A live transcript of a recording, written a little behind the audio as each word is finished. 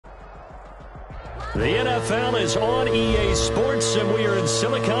The NFL is on EA Sports, and we are in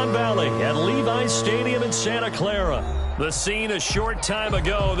Silicon Valley at Levi's Stadium in Santa Clara. The scene a short time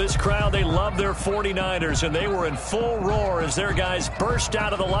ago, this crowd, they love their 49ers, and they were in full roar as their guys burst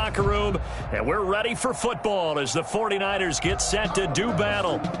out of the locker room. And we're ready for football as the 49ers get set to do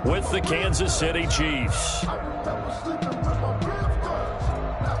battle with the Kansas City Chiefs.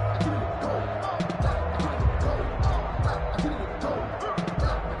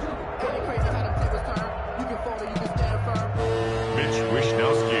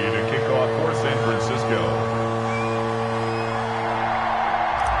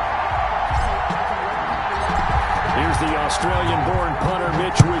 Australian-born punter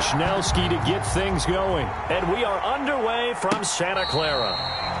Mitch Wishnowsky to get things going. And we are underway from Santa Clara.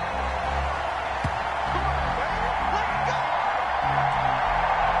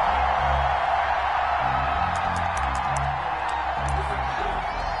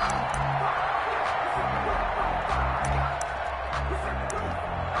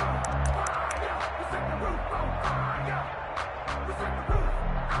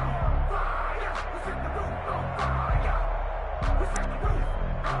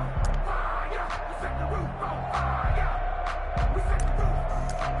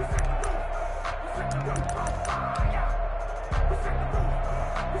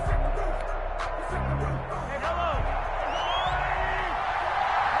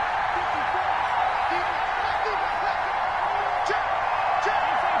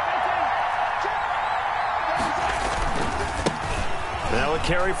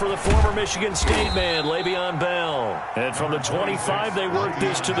 Carry for the former Michigan State man, Le'Veon Bell. And from the 25, they work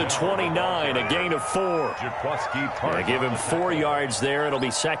this to the 29, a gain of 4. I give him 4 yards there. It'll be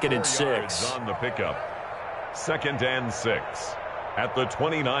 2nd and 6. On the pickup. 2nd and 6 at the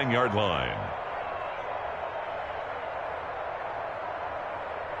 29-yard line.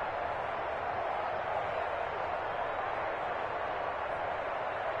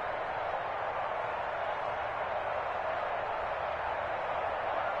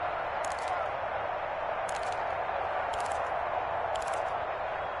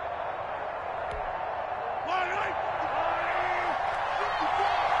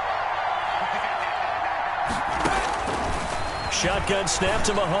 Shotgun snap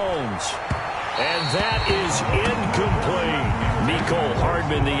to Mahomes. And that is incomplete. Mecole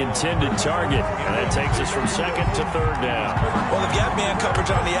Hardman, the intended target. And that takes us from 2nd to 3rd down. Well, they've got man coverage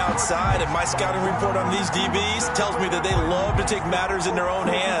on the outside, and my scouting report on these DBs tells me that they love to take matters in their own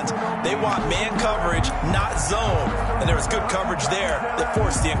hands. They want man coverage, not zone. And there was good coverage there that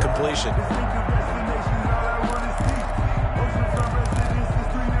forced the incompletion.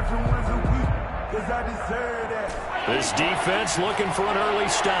 This defense looking for an early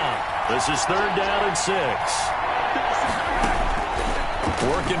stop. This is 3rd down and 6.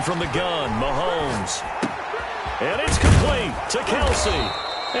 Working from the gun, Mahomes. And it's complete to Kelsey.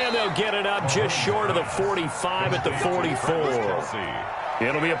 And they'll get it up just short of the 45 at the 44.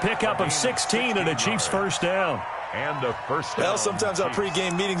 It'll be a pickup of 16 and a Chiefs first down. And a first down. Well, sometimes our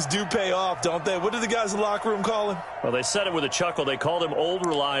pregame meetings do pay off, don't they? What did the guys in the locker room call him? Well, they said it with a chuckle. They called him Old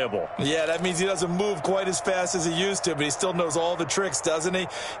Reliable. Yeah, that means he doesn't move quite as fast as he used to, but he still knows all the tricks, doesn't he?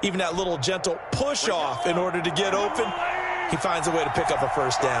 Even that little gentle push-off in order to get open, he finds a way to pick up a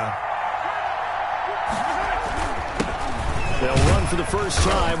first down. They'll run for the first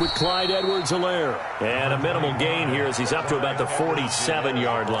time with Clyde Edwards-Helaire. And a minimal gain here as he's up to about the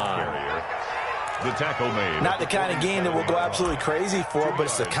 47-yard line. The tackle made. Not the kind of gain that we'll go absolutely crazy for, but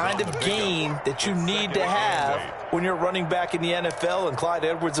it's the kind of gain that you need to have when you're running back in the NFL. And Clyde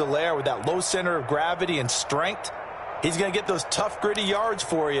Edwards-Helaire, with that low center of gravity and strength, he's going to get those tough, gritty yards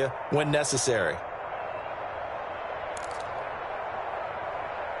for you when necessary.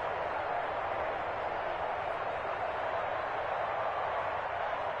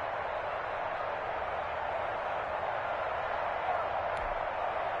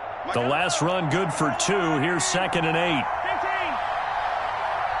 The last run good for 2. Here's 2nd and 8.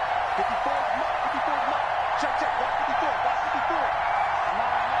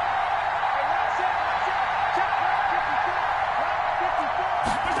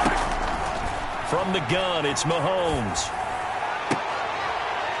 From the gun, it's Mahomes.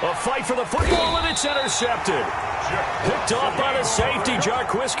 A fight for the football, and it's intercepted. Picked off by the safety,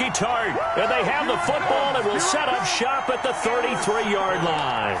 Jarquiski Tart. And they have the football and will set up shop at the 33-yard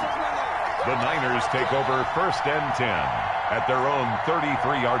line. The Niners take over 1st and 10 at their own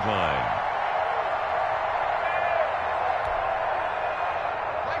 33-yard line.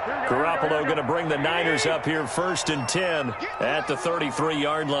 Garoppolo going to bring the Niners up here 1st and 10 at the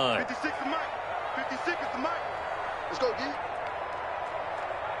 33-yard line. 56 to Mike. 56 to Mike. Let's go, D.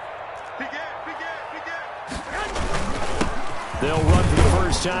 Big Ed, Big Ed. They'll run for the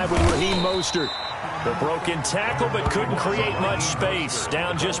first time with Raheem Mostert. The broken tackle, but couldn't create much space.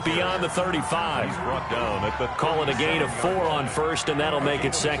 Down just beyond the 35. He's brought down at the Call it a gain of 4 on first, and that'll make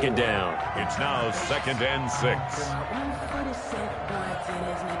it second down. It's now 2nd and 6.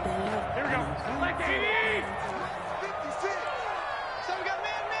 Here we go. Select 80. Some got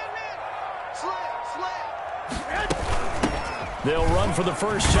man. Slap. They'll run for the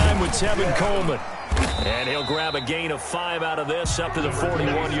first time with Tevin Coleman. And he'll grab a gain of 5 out of this up to the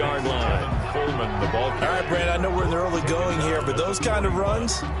 41-yard line. Coleman, the ball carrier. All right, Brandon, I know we're in the early going here, but those kind of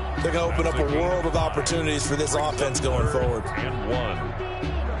runs, they're going to open up a world of opportunities for this offense going forward. And 1.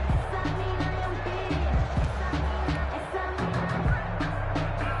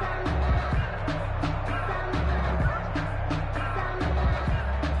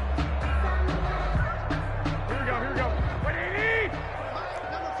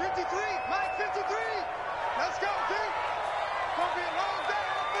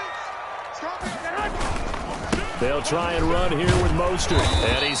 They'll try and run here with Mostert.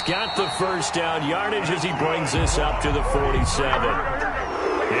 And he's got the first down yardage as he brings this up to the 47.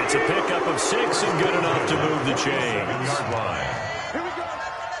 It's a pickup of 6 and good enough to move the chains.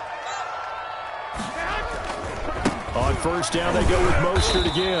 On first down, they go with Mostert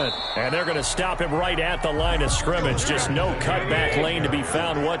again. And they're going to stop him right at the line of scrimmage. Just no cutback lane to be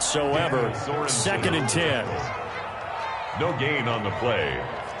found whatsoever. 2nd and 10. No gain on the play.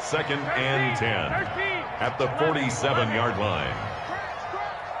 2nd and 10. At the 47-yard line.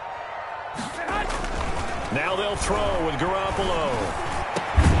 Now they'll throw with Garoppolo.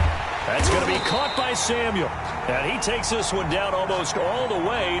 That's going to be caught by Samuel. And he takes this one down almost all the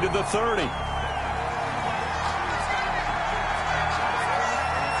way to the 30.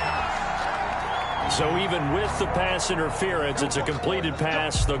 So even with the pass interference, it's a completed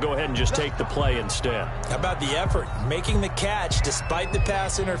pass. They'll go ahead and just take the play instead. How about the effort? Making the catch despite the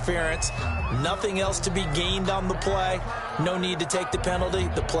pass interference. Nothing else to be gained on the play. No need to take the penalty.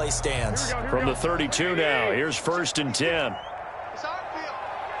 The play stands. From the 32 now, here's 1st and 10. It's our field.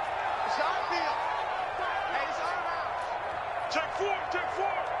 It's our field. Hey, it's our house. Check 4.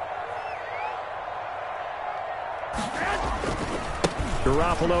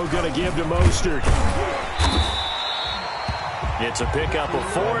 Garoppolo going to give to Mostert. It's a pickup of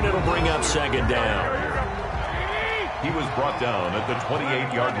 4, and it'll bring up 2nd down. He was brought down at the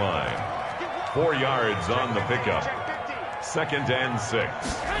 28-yard line. 4 yards on the pickup. 2nd and 6.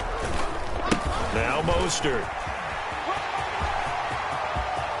 Now Mostert.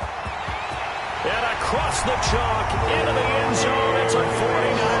 And across the chalk into the end zone. It's a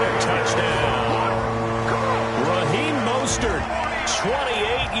 49er touchdown. Raheem Mostert,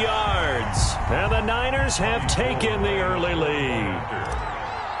 28 yards. And the Niners have taken the early lead.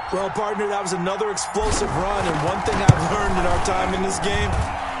 Well, partner, that was another explosive run. And one thing I've learned in our time in this game,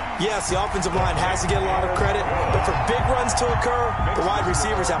 yes, the offensive line has to get a lot of credit, but for big runs to occur, the wide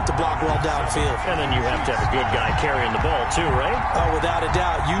receivers have to block well downfield. And then you have to have a good guy carrying the ball too, right? Oh, without a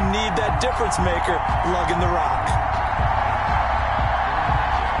doubt. You need that difference maker lugging the rock.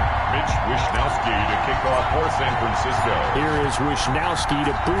 Mitch Wishnowsky to kick off for San Francisco. Here is Wishnowsky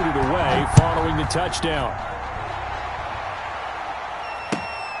to boot it away following the touchdown.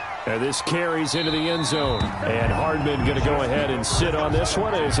 And this carries into the end zone. And Hardman going to go ahead and sit on this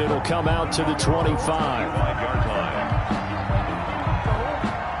one as it'll come out to the 25. 5-yard line.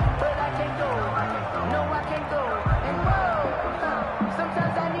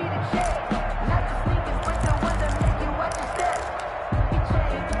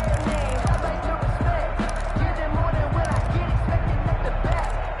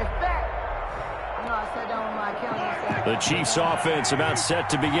 The Chiefs offense about set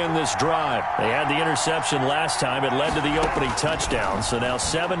to begin this drive. They had the interception last time. It led to the opening touchdown. So now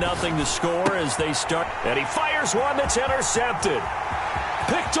 7-0 the score as they start. And he fires one that's intercepted.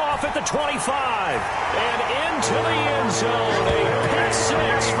 Picked off at the 25. And into the end zone. A pick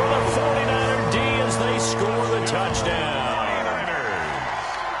 6 for the 49er D as they score the touchdown.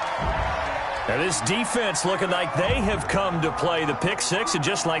 Now this defense looking like they have come to play the pick 6, and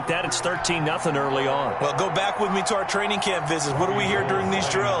just like that, it's 13-0 early on. Well, go back with me to our training camp visits. What do we hear during these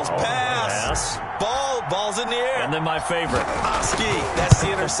drills? Pass. Ball's in the air. And then my favorite. Oski, that's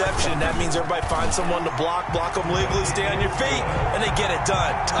the interception. That means everybody finds someone to block them legally, stay on your feet, and they get it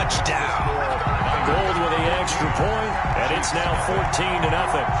done. Touchdown. Gold with the extra point, and it's now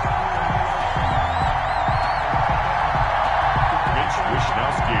 14-0.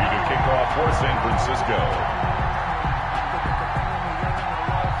 Wishnowsky to kick off for San Francisco.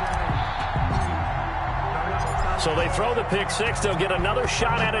 So they throw the pick 6. They'll get another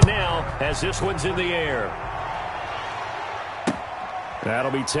shot at it now as this one's in the air.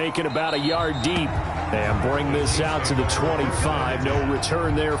 That'll be taken about a yard deep. And bring this out to the 25. No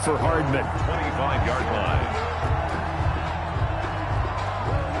return there for Hardman. 25-yard line.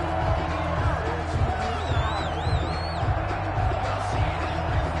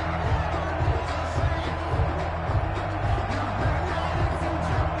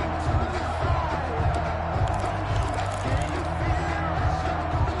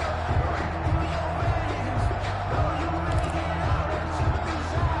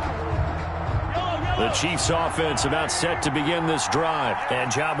 The Chiefs offense about set to begin this drive. And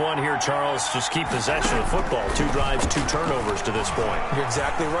job one here, Charles, just keep possession of the football. 2 drives, 2 turnovers to this point. You're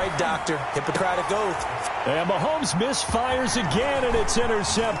exactly right, Doctor. Hippocratic oath. And Mahomes misfires again, and it's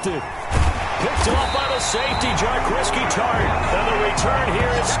intercepted. Picked off by the safety, Jarkrisky Tart. And the return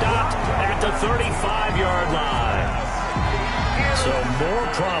here is stopped at the 35-yard line. So more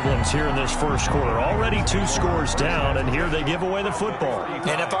problems here in this first quarter. Already 2 scores down, and here they give away the football.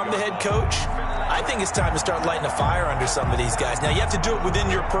 And if I'm the head coach, I think it's time to start lighting a fire under some of these guys. Now, you have to do it within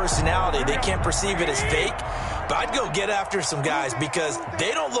your personality. They can't perceive it as fake. But I'd go get after some guys because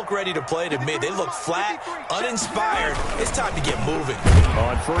they don't look ready to play to me. They look flat, uninspired. It's time to get moving.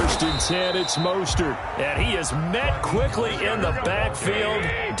 On 1st and 10, it's Mostert. And he is met quickly in the backfield.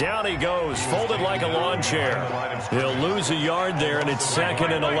 Down he goes, folded like a lawn chair. He'll lose a yard there, and it's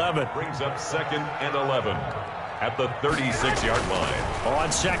 2nd and 11. Brings up 2nd and 11 at the 36-yard line. On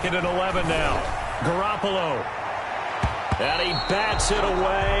 2nd and 11 now. Garoppolo. And he bats it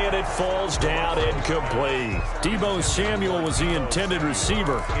away, and it falls down incomplete. Deebo Samuel was the intended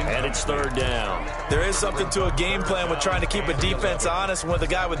receiver, and it's 3rd down. There is something to a game plan with trying to keep a defense honest. With a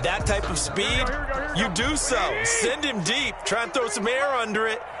guy with that type of speed, you do so. Send him deep, try and throw some air under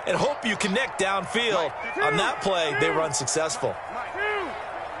it, and hope you connect downfield. On that play, they were unsuccessful.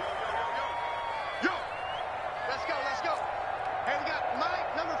 Let's go. Hey, we got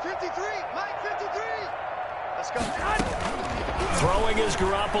Mike, number 53. Mike, 53. Let's go. Throwing is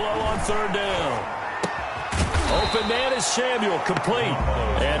Garoppolo on 3rd down. Open man is Samuel, complete.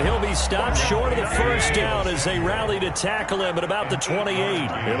 And he'll be stopped short of the 1st down as they rally to tackle him at about the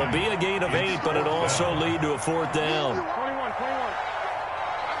 28. It'll be a gain of 8, but it'll also lead to a 4th down. 21.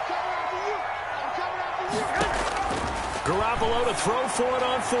 Garoppolo to throw for it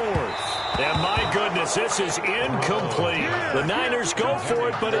on 4th. And my goodness, this is incomplete. The Niners go for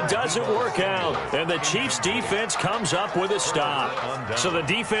it, but it doesn't work out. And the Chiefs defense comes up with a stop. So the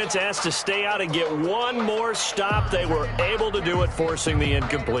defense has to stay out and get one more stop. They were able to do it, forcing the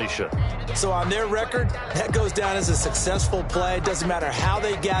incompletion. So on their record, that goes down as a successful play. It doesn't matter how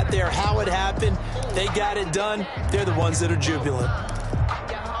they got there, how it happened. They got it done. They're the ones that are jubilant.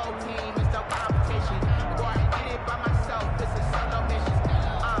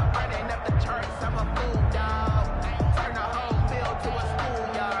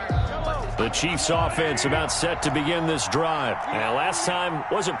 The Chiefs offense about set to begin this drive. And last time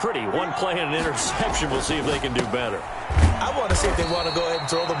wasn't pretty. One play and an interception. We'll see if they can do better. I want to see if they want to go ahead and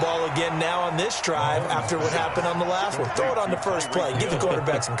throw the ball again now on this drive after what happened on the last one. Throw it on the first play. Give the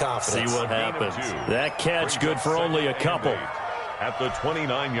quarterback some confidence. See what happens. That catch good for only a couple. At the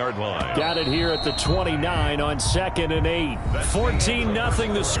 29-yard line. Got it here at the 29 on 2nd and 8.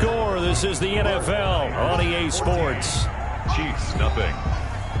 14-0 the score. This is the NFL on EA Sports. Chiefs, nothing.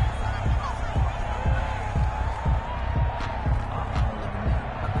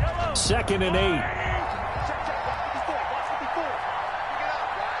 2nd and 8. Pick it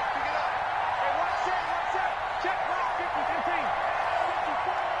up. Hey, one set. Check, Mike, 50, 15.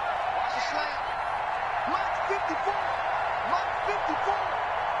 54. Watch the slant. Mike, 54. Mike, 54.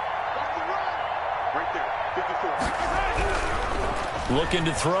 Watch the run. Right there, 54. Looking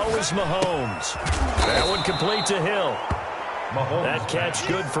to throw is Mahomes. That one complete to Hill. Mahomes. That catch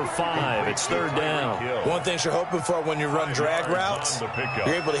good for 5. It's 3rd down. One thing you're hoping for when you run drag routes,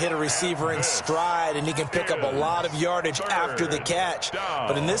 you're able to hit a receiver in stride, and he can pick up a lot of yardage after the catch.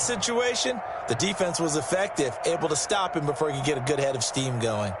 But in this situation, the defense was effective, able to stop him before he could get a good head of steam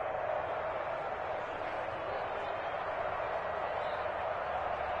going.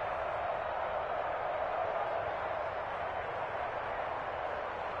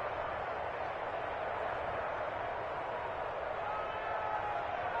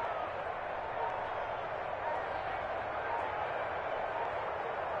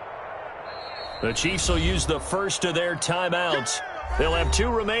 The Chiefs will use the first of their timeouts. They'll have 2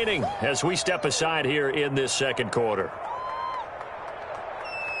 remaining as we step aside here in this second quarter.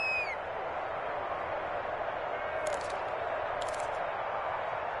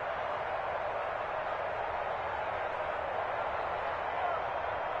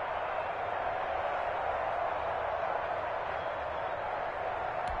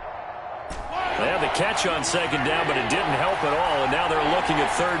 catch on second down, but it didn't help at all, and now they're looking at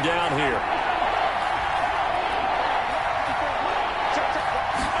third down here.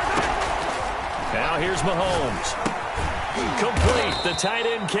 Now here's Mahomes. Complete, the tight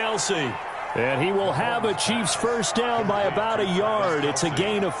end, Kelsey. And he will have a Chiefs first down by about a yard. It's a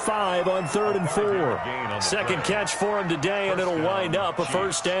gain of 5 on 3rd and 4. Second catch for him today, and it'll wind up a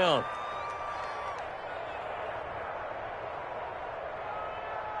first down.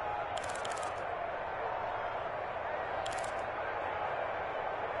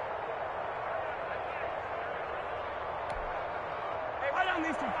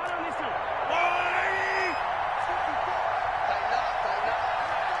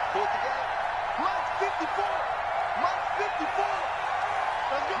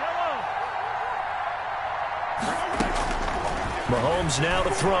 Mahomes now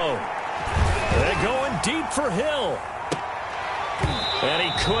to throw. They're going deep for Hill. And he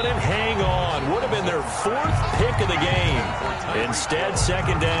couldn't hang on. Would have been their 4th pick of the game. Instead,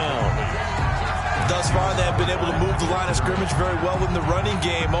 second down. Thus far, they have been able to move the line of scrimmage very well in the running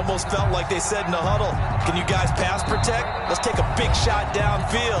game. Almost felt like they said in the huddle, can you guys pass protect? Let's take a big shot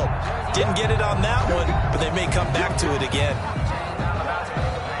downfield. Didn't get it on that one, but they may come back to it again.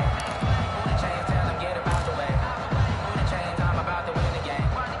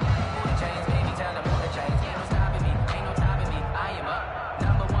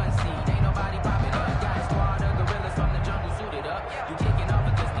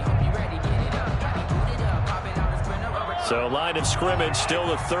 So line of scrimmage still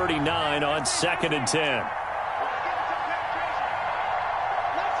the 39 on 2nd and 10.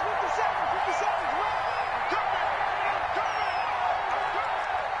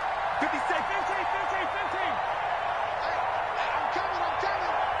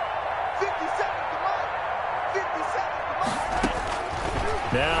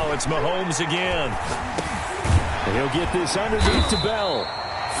 Now it's Mahomes again. He'll get this underneath to Bell.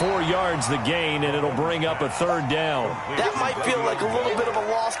 4 yards the gain, and it'll bring up a third down. That might feel like a little bit of a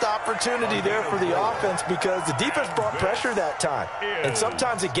lost opportunity there for the offense because the defense brought pressure that time. And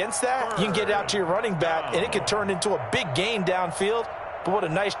sometimes against that, you can get out to your running back, and it can turn into a big gain downfield. But what a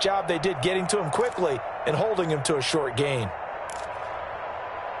nice job they did getting to him quickly and holding him to a short gain.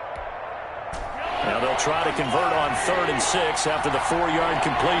 Now they'll try to convert on 3rd and 6 after the 4-yard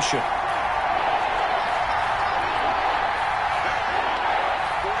completion.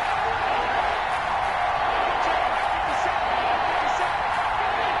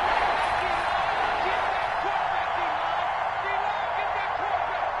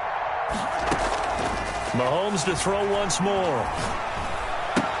 Mahomes to throw once more.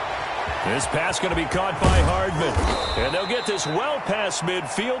 This pass going to be caught by Hardman. And they'll get this well past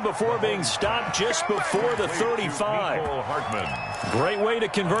midfield before being stopped just before the 35. Great way to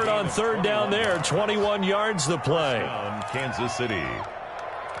convert on third down there. 21 yards the play. Kansas City.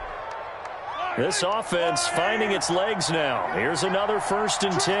 This offense finding its legs now. Here's another 1st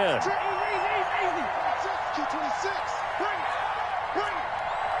and 10.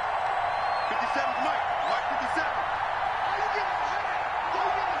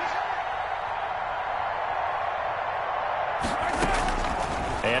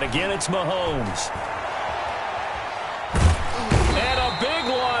 And again, it's Mahomes. And a big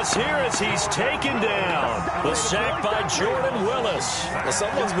loss here as he's taken down. The sack by Jordan Willis. Well,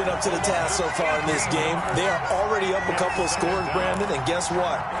 someone's been up to the task so far in this game. They are already up a couple of scores, Brandon, and guess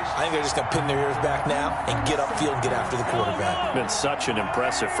what? I think they're just going to pin their ears back now and get upfield and get after the quarterback. Been such an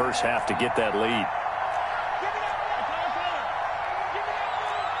impressive first half to get that lead.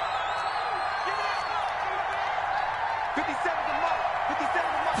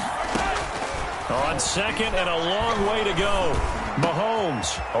 On second and a long way to go.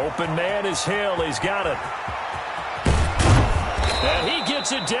 Mahomes, open man is Hill. He's got it. And he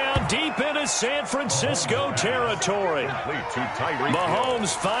gets it down deep into San Francisco territory.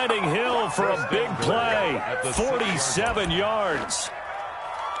 Mahomes finding Hill for a big play. 47 yards.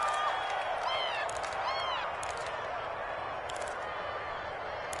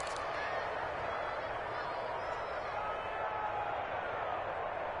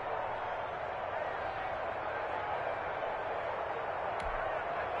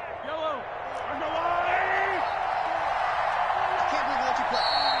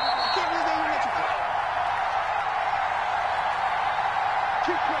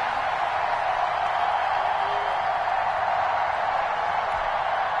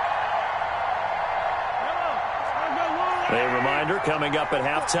 A reminder, coming up at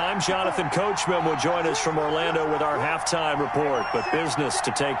halftime, Jonathan Coachman will join us from Orlando with our halftime report, but business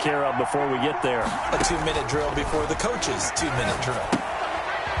to take care of before we get there. A 2-minute drill before the coach's 2-minute drill.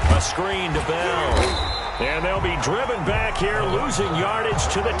 A screen to Bell. And they'll be driven back here, losing yardage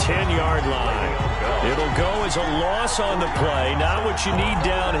to the 10-yard line. It'll go as a loss on the play. Not what you need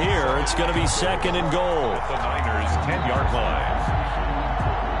down here. It's going to be 2nd and goal. The Niners' 10-yard line.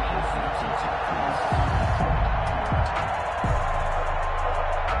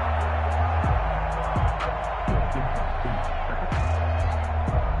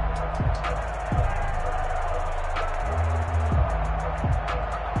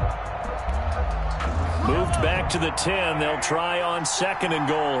 Moved back to the 10. They'll try on 2nd and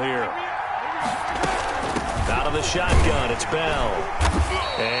goal here. Out of the shotgun, it's Bell.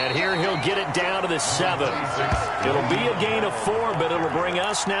 And here he'll get it down to the 7. It'll be a gain of 4, but it'll bring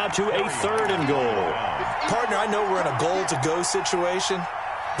us now to a 3rd and goal. Partner, I know we're in a goal-to-go situation,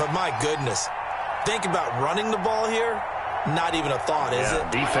 but my goodness, think about running the ball here. Not even a thought, is it?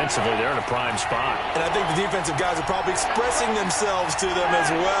 Defensively, they're in a prime spot. And I think the defensive guys are probably expressing themselves to them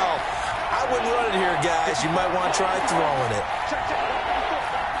as well. I wouldn't run it here, guys. You might want to try throwing it.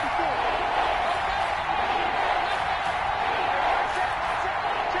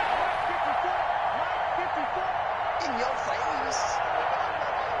 In your face.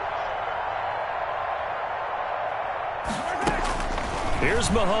 Here's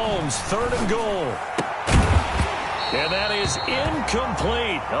Mahomes, 3rd and goal. And that is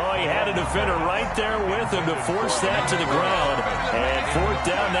incomplete. Oh, he had a defender right there with him to force that to the ground. And 4th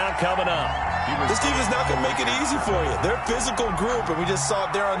down now coming up. This defense not going to make it easy for you. They're a physical group, and we just saw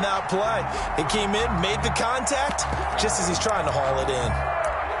it there on that play. He came in, made the contact, just as he's trying to haul it in.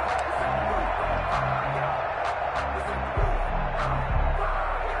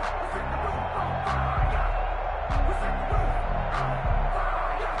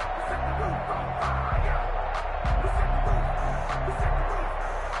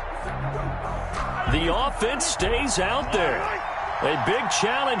 The offense stays out there. A big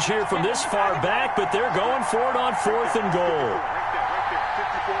challenge here from this far back, but they're going for it on 4th and goal.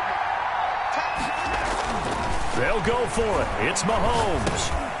 They'll go for it. It's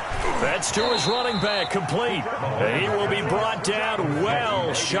Mahomes. That's to his running back, complete. And he will be brought down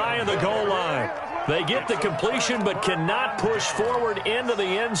well shy of the goal line. They get the completion but cannot push forward into the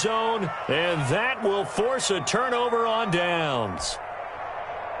end zone, and that will force a turnover on downs.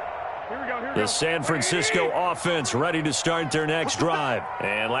 The San Francisco offense ready to start their next drive.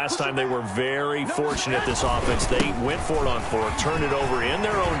 And last time they were very fortunate, this offense. They went for it on 4th, turned it over in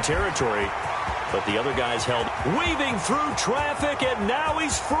their own territory. But the other guys held, weaving through traffic, and now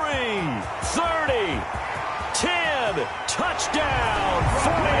he's free. 30, 10, touchdown,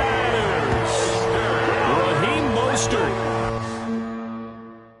 49ers. Raheem Mostert.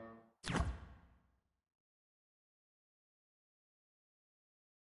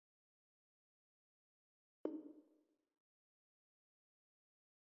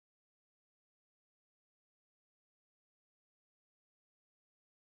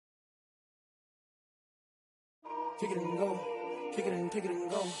 Kick it and go, kick it and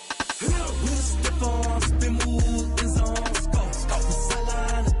go. With a stiff arm, spin move, is on, go.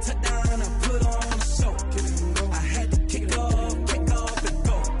 Sideline, a touchdown, I put on a show. Kick it and go. I had to kick off and go.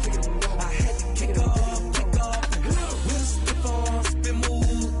 Kick it and go. I had to kick off and go. With a stiff arm, spin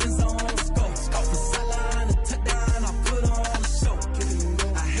move, is on, go. Sideline, a touchdown, I put on a show. Kick it and go.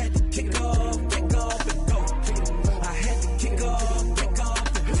 I had to kick off and go. Kick it and go. I had to kick off and go.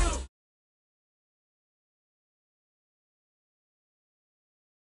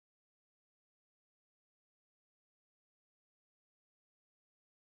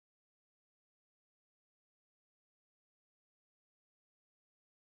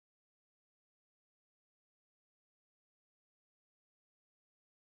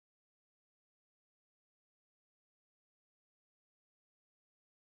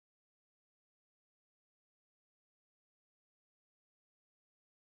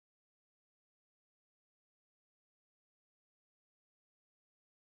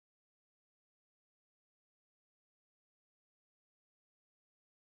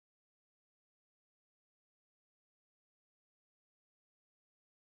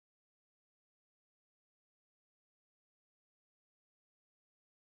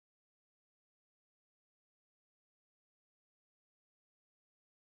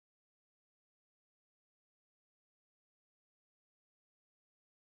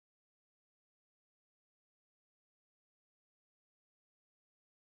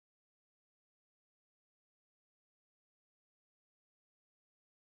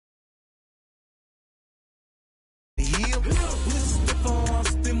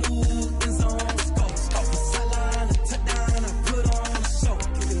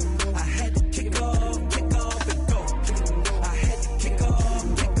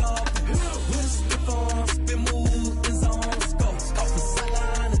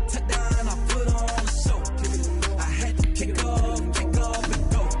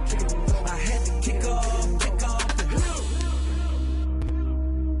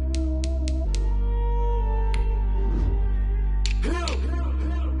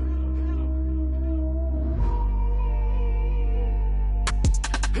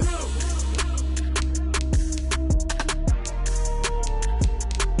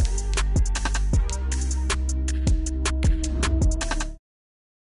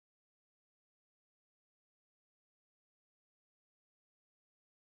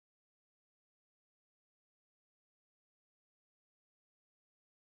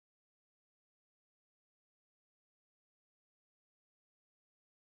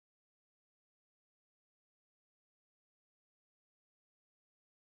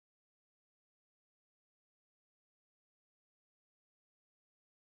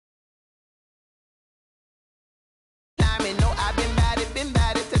 No, I've been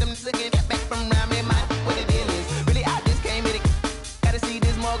bad it to them looking back from around me, mind what it is. Really, I just came here to gotta see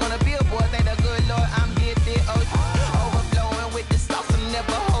this more gonna be a boy. Thank the good Lord, I'm here, overflowing with the sauce. I'm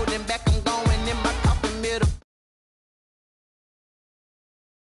never holding back, I'm going in my coffin middle.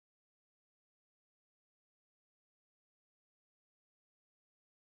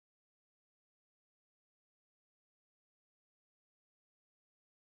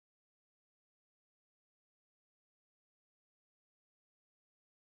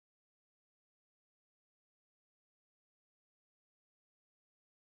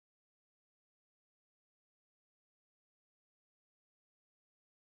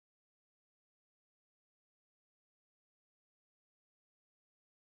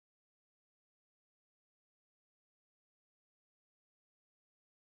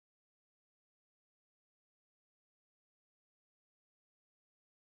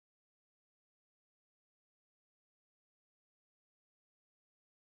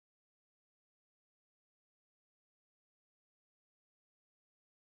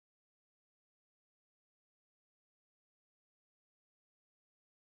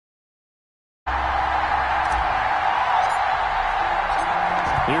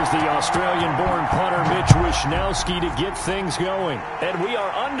 Here's the Australian-born punter Mitch Wishnowsky to get things going. And we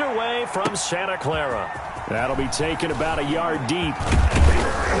are underway from Santa Clara. That'll be taken about a yard deep.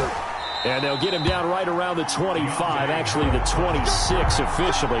 And they'll get him down right around the 25, actually the 26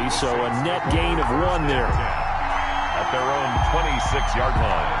 officially, so a net gain of 1 there. At their own 26-yard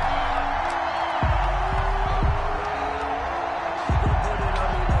line.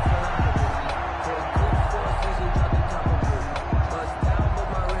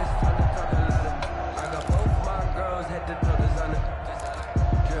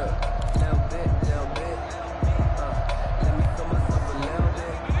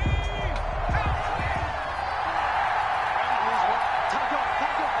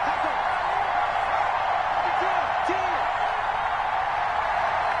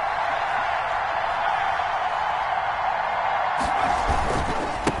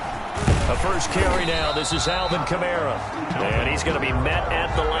 First carry now. This is Alvin Kamara. And he's going to be met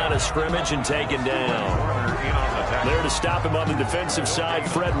at the line of scrimmage and taken down. There to stop him on the defensive side,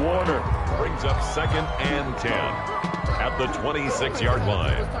 Fred Warner. Brings up 2nd and 10 at the 26-yard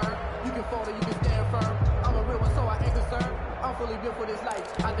line. You can fall or you can stand firm. I'm a real one, so I ain't concerned. I'm fully built for this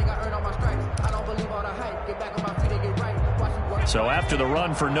life. I think I earned all my stripes. I don't believe all the hype. Get back on my feet and get right. Watch me work. So after the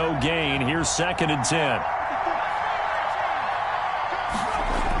run for no gain, here's 2nd and 10.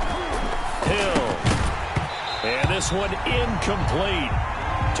 And this one incomplete.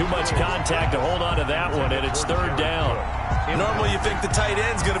 Too much contact to hold on to that one, and it's 3rd down. Normally you think the tight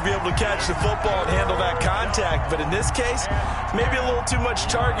end's going to be able to catch the football and handle that contact, but in this case, maybe a little too much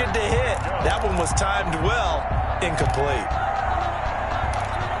target to hit. That one was timed well, incomplete.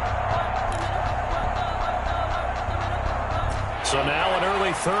 So now an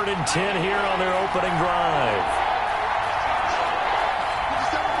early 3rd and 10 here on their opening drive.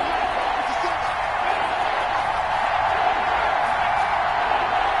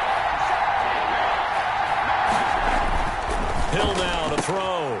 Hill now to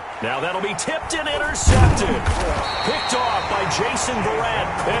throw. Now that'll be tipped and intercepted. Picked off by Jason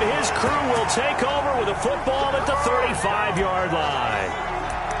Verrett. And his crew will take over with a football at the 35-yard line.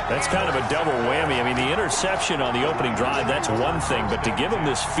 That's kind of a double whammy. I mean, the interception on the opening drive, that's one thing. But to give him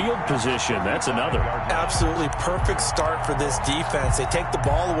this field position, that's another. Absolutely perfect start for this defense. They take the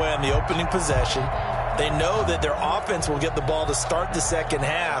ball away on the opening possession. They know that their offense will get the ball to start the second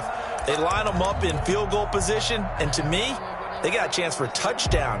half. They line them up in field goal position. And to me, they got a chance for a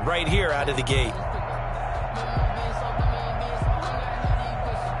touchdown right here out of the gate.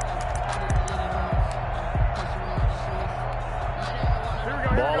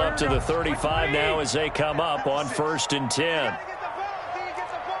 Ball up to the 35 now as they come up on 1st and 10.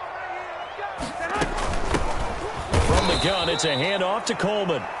 From the gun. It's a handoff to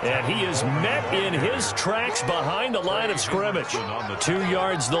Coleman. And he is met in his tracks behind the line of scrimmage. 2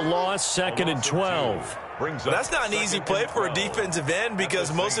 yards the loss, 2nd and 12. That's not an easy play for a defensive end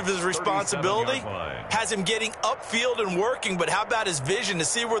because most of his responsibility has him getting upfield and working, but how about his vision to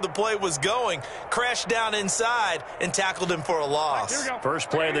see where the play was going, crashed down inside, and tackled him for a loss.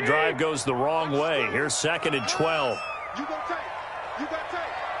 First play of the drive goes the wrong way. Here's 2nd and 12. You got tape. You got tape.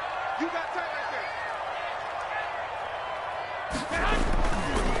 You got tape right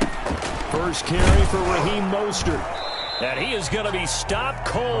there. First carry for Raheem Mostert. And he is going to be stopped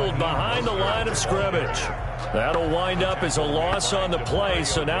cold behind the line of scrimmage. That'll wind up as a loss on the play,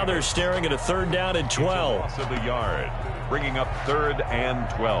 so now they're staring at a 3rd down and 12. Loss of the yard, bringing up 3rd and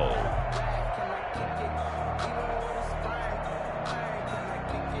 12.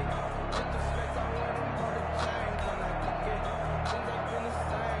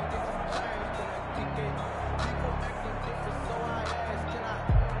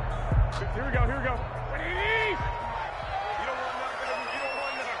 Here we go. Here we go. You don't want nothing. You don't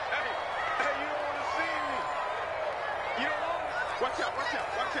want nothing. Hey, you don't want to see me. You don't want me. Watch out. Watch out.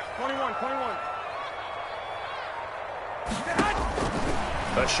 Watch out. 21. 21.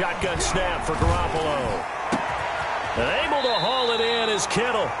 A shotgun snap for Garoppolo. And able to haul it in is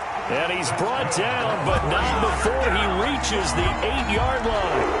Kittle. And he's brought down, but not before he reaches the 8-yard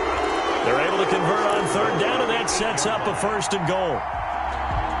line. They're able to convert on 3rd down, and that sets up a 1st and goal.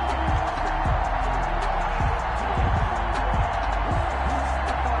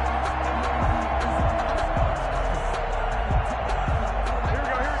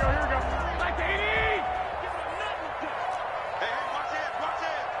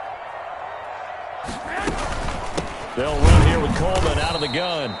 They'll run here with Coleman out of the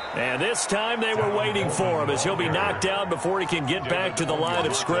gun. And this time they were waiting for him as he'll be knocked down before he can get back to the line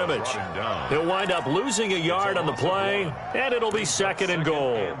of scrimmage. He'll wind up losing a yard on the play, and it'll be 2nd and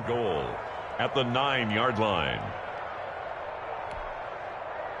goal. At the 9-yard line.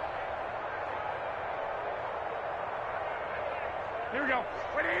 Here we go.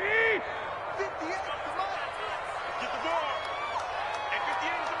 58. Come on. Get the ball. And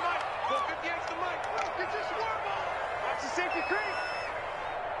 58 is the mic. Go 58 is the mic. Get your scoreboard. Watch the safety creep.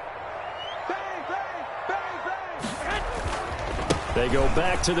 Bang, bang, bang, bang. They go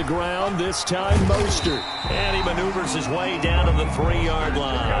back to the ground, this time Mostert. And he maneuvers his way down to the 3-yard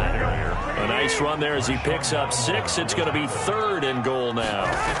line. A nice run there as he picks up 6. It's going to be 3rd and goal now.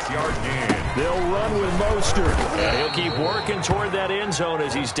 6-yard gain. They'll run with Mostert. And he'll keep working toward that end zone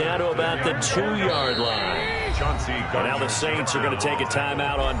as he's down to about the 2-yard line. And now the Saints are going to take a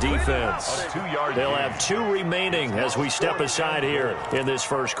timeout on defense. They'll have 2 remaining as we step aside here in this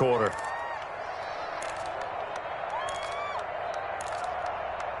first quarter.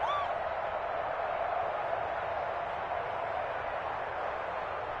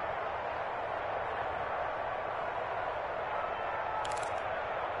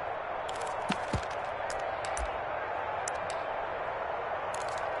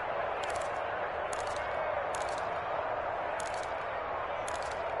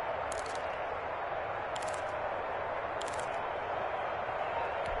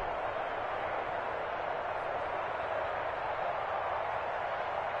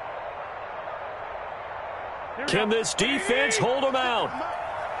 Can this defense hold them out?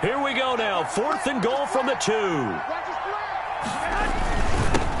 Here we go now. 4th and goal from the 2.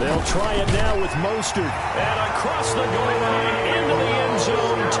 They'll try it now with Mostert. And across the goal line into the end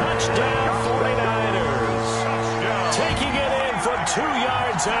zone. Touchdown 49ers. Taking it in from 2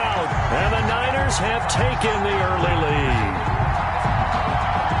 yards out. And the Niners have taken the early lead.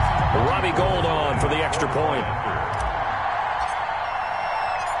 Robbie Gould on for the extra point.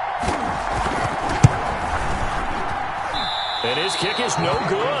 And his kick is no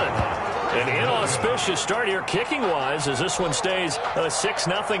good. An inauspicious start here kicking-wise as this one stays a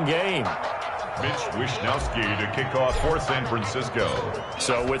 6-0 game. Mitch Wishnowsky to kick off for San Francisco.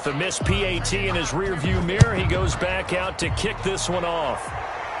 So with the missed PAT in his rearview mirror, he goes back out to kick this one off.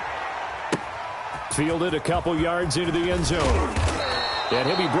 Fielded a couple yards into the end zone. And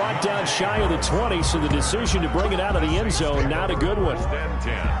he'll be brought down shy of the 20, so the decision to bring it out of the end zone, not a good one. 10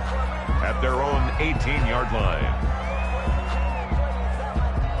 at their own 18-yard line.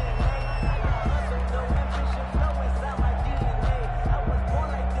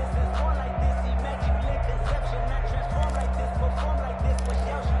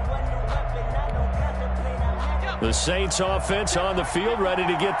 The Saints offense on the field, ready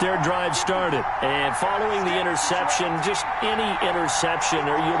to get their drive started. And following the interception, just any interception,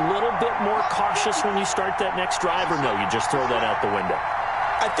 are you a little bit more cautious when you start that next drive, or no, you just throw that out the window?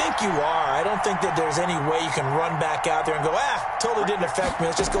 I think you are. I don't think that there's any way you can run back out there and go, totally didn't affect me.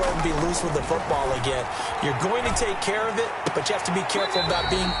 Let's just go ahead and be loose with the football again. You're going to take care of it, but you have to be careful about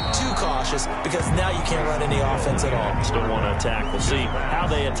being too cautious because now you can't run any offense at all. Still want to attack. We'll see how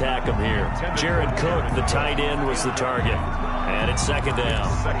they attack him here. Jared Cook, the tight end, was the target. And it's second down.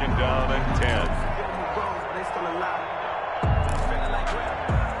 Second down and 10.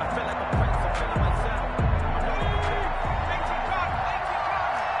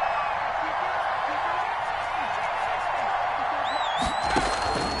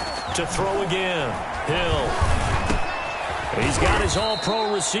 To throw again. Hill. He's got his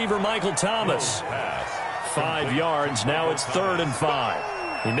all-pro receiver, Michael Thomas. 5 yards. Now it's 3rd and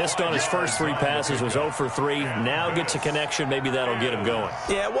 5. He missed on his first 3 passes, was 0 for 3. Now gets a connection. Maybe that'll get him going.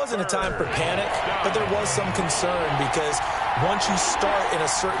 Yeah, it wasn't a time for panic, but there was some concern because once you start in a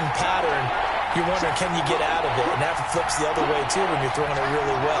certain pattern, you're wondering, can you get out of it? And that flips the other way, too, when you're throwing it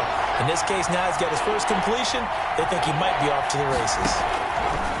really well. In this case, now he's got his first completion. They think he might be off to the races.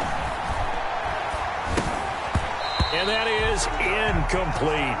 And that is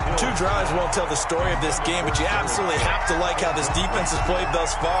incomplete. 2 drives won't tell the story of this game, but you absolutely have to like how this defense has played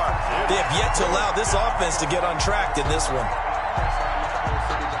thus far. They have yet to allow this offense to get untracked in this one.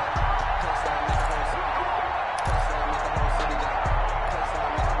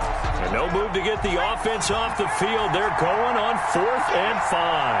 And no move to get the offense off the field. They're going on 4th and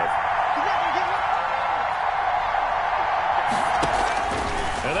 5.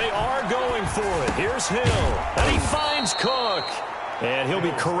 And they are going for it. Here's Hill. And he finds Cook. And he'll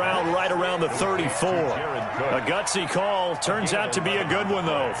be corralled right around the 34. A gutsy call. Turns out to be a good one,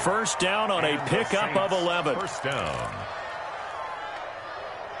 though. First down on a pickup of 11. First down.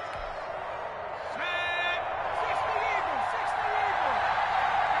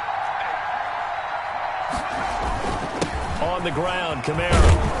 On the ground,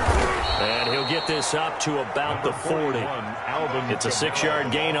 Kamara. And he'll get this up to about the 40. It's a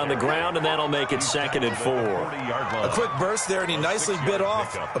 6-yard gain on the ground, and that'll make it 2nd and 4. A quick burst there, and he nicely bit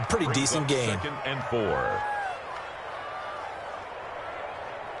off a pretty decent gain. 2nd and 4.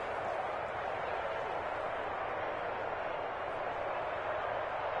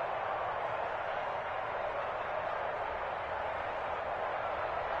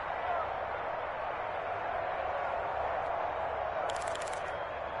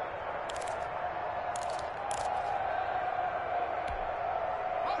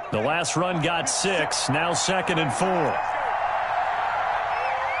 The last run got 6. Now 2nd and 4.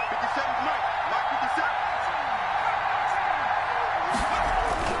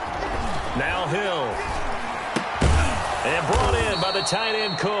 Now Hill. And brought in by the tight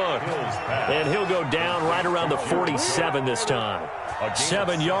end Cook. And he'll go down right around the 47 this time.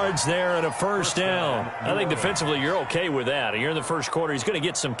 7 yards there and a first down. I think defensively you're okay with that. You're in the first quarter. He's going to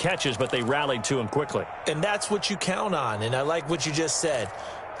get some catches, but they rallied to him quickly. And that's what you count on. And I like what you just said.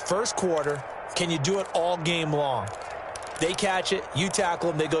 First quarter, can you do it all game long? They catch it, you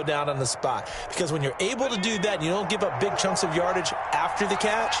tackle them, they go down on the spot. Because when you're able to do that and you don't give up big chunks of yardage after the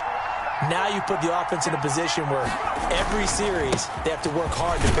catch, now you put the offense in a position where every series they have to work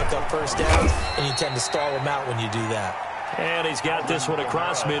hard to pick up first downs, and you tend to stall them out when you do that. And he's got this one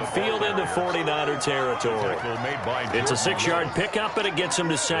across midfield into 49er territory. It's a 6-yard pickup, and it gets him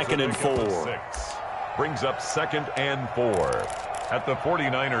to 2nd and 4. Brings up 2nd and 4. At the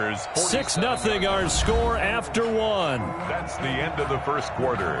 49ers. 6-0 our score after 1. That's the end of the first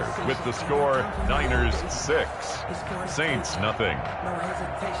quarter with the score Niners 6, Saints nothing. No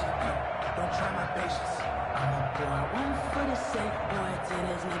hesitation. Don't try my patience. I'm a boy, one for the safe boy, till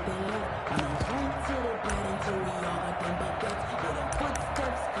there's nothing left. I'm going to the bread until we all got them buckets. Yeah, the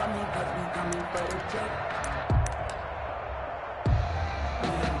footsteps coming, cause we coming for the check.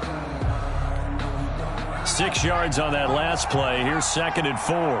 6 yards on that last play. Here's 2nd and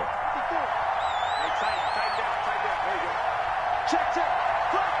 4.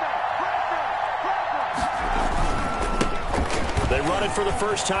 They run it for the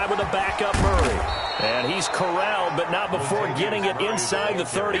first time with a backup Murray. And he's corralled, but not before getting it inside the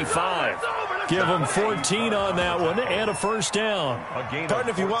 35. Give him 14 on that one and a first down. Partner,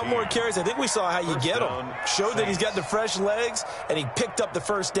 if you want more carries, I think we saw how you get them. Showed that he's got the fresh legs, and he picked up the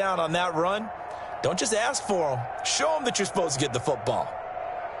first down on that run. Don't just ask for them. Show them that you're supposed to get the football.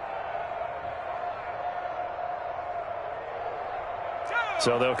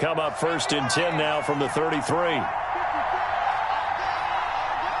 So they'll come up 1st and 10 now from the 33.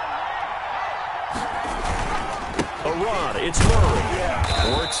 A run. It's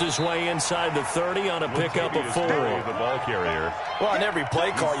Murray. Works his way inside the 30 on a pickup of 4. The ball carrier. Well, on every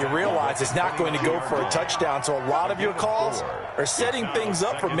play call, you realize it's not going to go for a touchdown. So a lot of your calls are setting things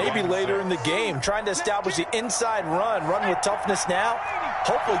up for maybe later in the game, trying to establish the inside run with toughness now,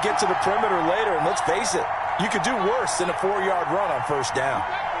 hopefully get to the perimeter later, and let's face it, you could do worse than a 4-yard run on first down.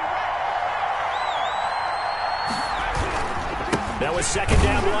 Now a second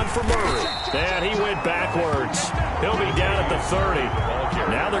down run for Murray. And he went backwards. He'll be down at the 30.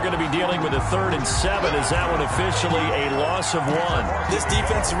 Now they're going to be dealing with a 3rd and 7. Is that one officially a loss of 1? This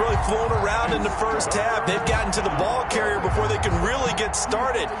defense is really flown around in the first half. They've gotten to the ball carrier before they can really get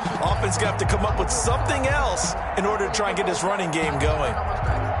started. Offense going to have to come up with something else in order to try and get this running game going.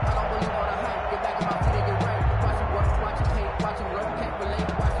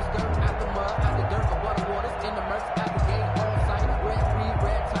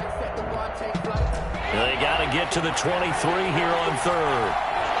 Get to the 23 here on 3rd.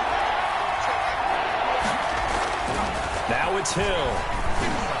 Now it's Hill.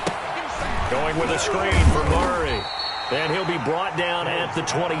 Going with a screen for Murray. And he'll be brought down at the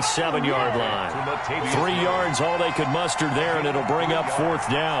 27-yard line. 3 yards all they could muster there, and it'll bring up 4th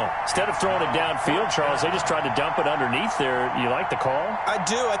down. Instead of throwing it downfield, Charles, they just tried to dump it underneath there. You like the call? I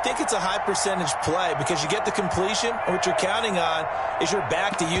do. I think it's a high-percentage play because you get the completion, and what you're counting on is your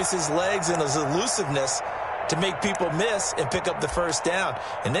back to use his legs and his elusiveness to make people miss and pick up the first down.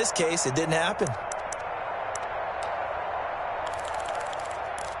 In this case, it didn't happen.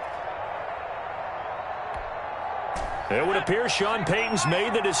 It would appear Sean Payton's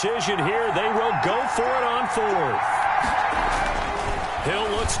made the decision here. They will go for it on 4th. Hill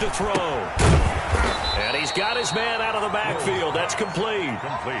looks to throw. And he's got his man out of the backfield. That's complete.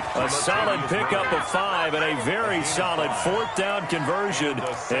 A solid pickup of 5 and a very solid 4th down conversion.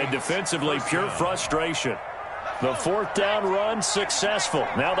 And defensively, pure frustration. The 4th down run successful.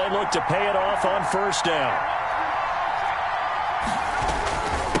 Now they look to pay it off on first down.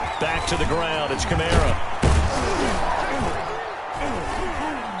 Back to the ground. It's Kamara.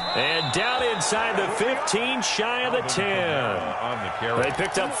 And down inside the 15, shy of the 10. They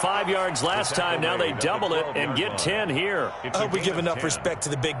picked up 5 yards last time. Now they double it and get 10 here. I hope we give enough respect to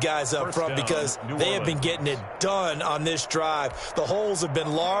the big guys up front because they have been getting it done on this drive. The holes have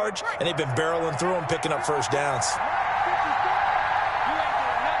been large, and they've been barreling through them, picking up first downs.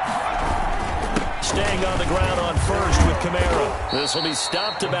 Staying on the ground on first with Kamara. This will be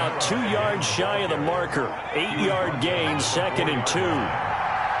stopped about 2 yards shy of the marker. 8-yard gain, 2nd and 2.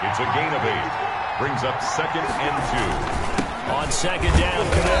 It's a gain of 8. Brings up 2nd and 2. On second down,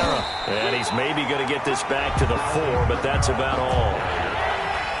 Kamara. And he's maybe going to get this back to the 4, but that's about all.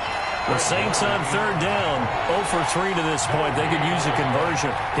 The Saints on 3rd down, 0 for 3 to this point. They could use a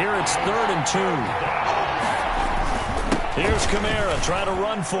conversion. Here it's 3rd and 2. Here's Kamara trying to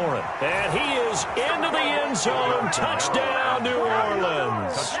run for it. And he is into the end zone. Touchdown, New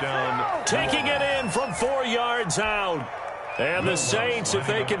Orleans. Touchdown. Taking it in from 4 yards out. And the Saints, if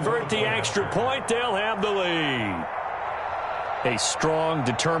they convert the extra point, they'll have the lead. A strong,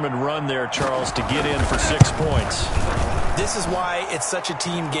 determined run there, Charles, to get in for 6 points. This is why it's such a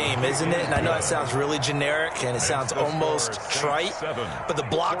team game, isn't it? And I know that sounds really generic and it sounds almost trite, but the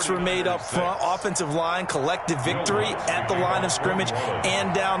blocks were made up front, offensive line, collective victory at the line of scrimmage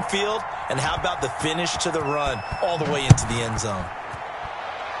and downfield. And how about the finish to the run all the way into the end zone?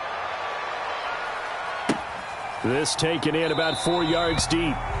 This taken in about 4 yards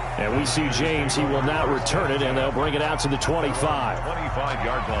deep. And we see James. He will not return it, and they'll bring it out to the 25.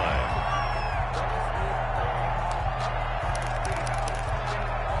 25-yard line.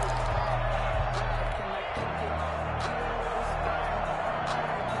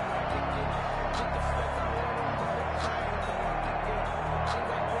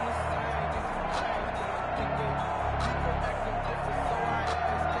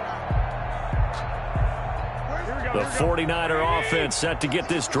 The 49er offense set to get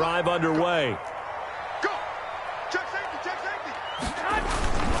this drive underway. Go. Check safety.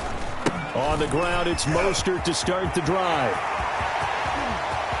 On the ground, it's Mostert to start the drive.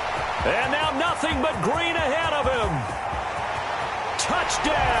 And now nothing but green ahead of him.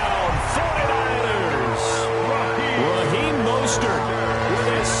 Touchdown, 49ers. Raheem Mostert with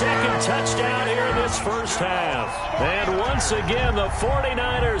his 2nd touchdown here in this first half. And once again, the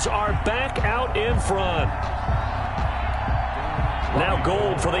 49ers are back out in front. Now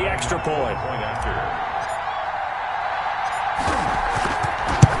Gold for the extra point.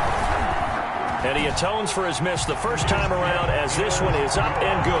 And he atones for his miss the first time around as this one is up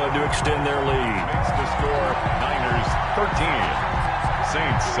and good to extend their lead. Makes the score Niners 13,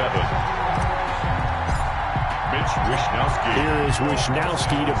 Saints 7. Mitch Wishnowsky. Here is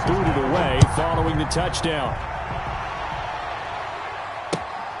Wishnowsky to boot it away following the touchdown.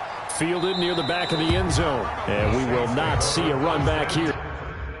 fielded near the back of the end zone. And we will not see a run back here.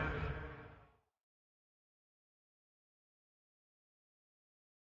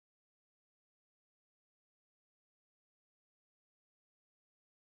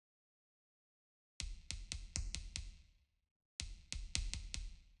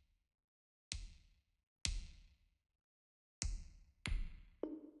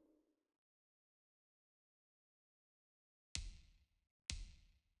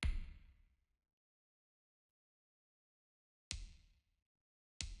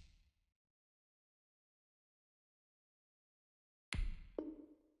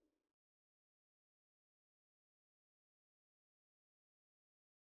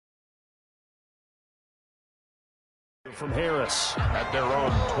 From Harris at their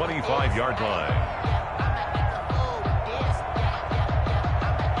own 25-yard line.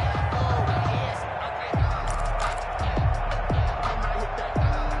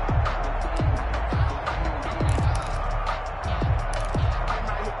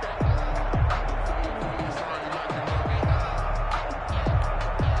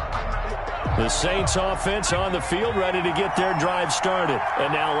 The Saints offense on the field, ready to get their drive started.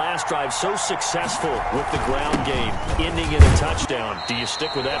 And now last drive so successful with the ground game, ending in a touchdown. Do you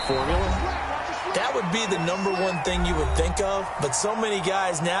stick with that formula? That would be the #1 thing you would think of, but so many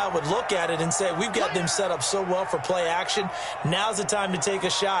guys now would look at it and say, we've got them set up so well for play action. Now's the time to take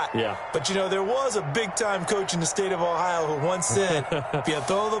a shot. Yeah. But, you know, there was a big-time coach in the state of Ohio who once said, if you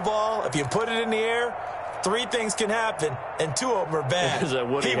throw the ball, if you put it in the air, 3 things can happen, and 2 of them are bad. Is that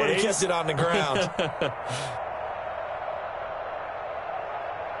Woody he would have Hayes? kept it on the ground.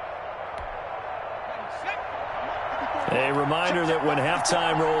 A reminder that when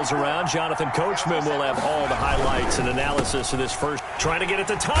halftime rolls around, Jonathan Coachman will have all the highlights and analysis of this first. Trying to get it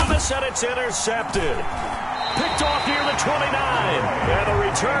to Thomas, and it's intercepted. Picked off near the 29. And the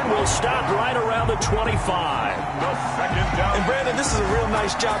return will stop right around the 25. The second down. And, Brandon, this is a real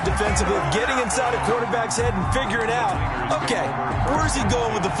nice job defensively of getting inside a quarterback's head and figuring out, okay, where's he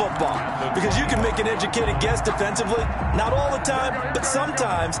going with the football? Because you can make an educated guess defensively, not all the time, but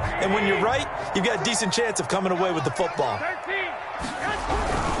sometimes. And when you're right, you've got a decent chance of coming away with the football.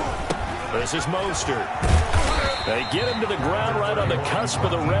 This is Mostert. They get him to the ground right on the cusp of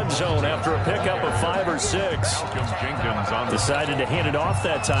the red zone after a pickup of 5 or 6. Decided to hand it off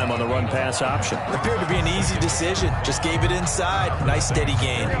that time on the run-pass option. Appeared to be an easy decision. Just gave it inside. Nice steady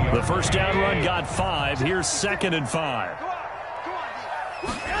gain. The first down run got 5. Here's 2nd and 5.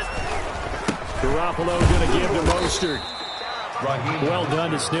 Garoppolo going to give to Mostert. Well done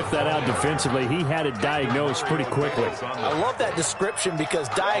to sniff that out defensively. He had it diagnosed pretty quickly. I love that description because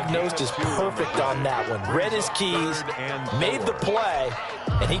diagnosed is perfect on that one. Read his keys, made the play,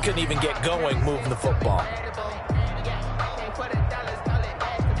 and he couldn't even get going moving the football.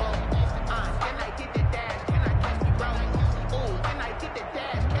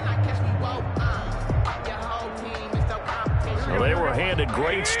 They were handed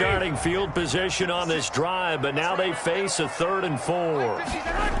great starting field position on this drive, but now they face a 3rd and 4.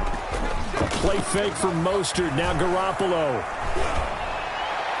 A play fake from Mostert. Now Garoppolo.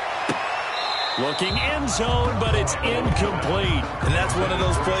 Looking end zone, but it's incomplete. And that's one of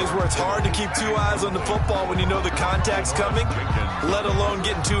those plays where it's hard to keep 2 eyes on the football when you know the contact's coming, let alone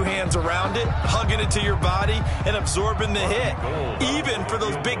getting 2 hands around it, hugging it to your body, and absorbing the hit. Even for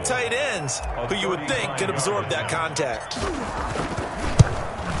those big tight ends who you would think could absorb that contact.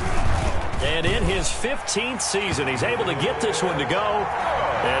 And in his 15th season, he's able to get this one to go.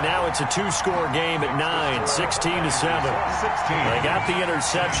 And now it's a 2-score game at 9, 16-7. They got the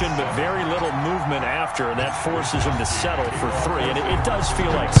interception, but very little movement after, and that forces them to settle for 3. And it does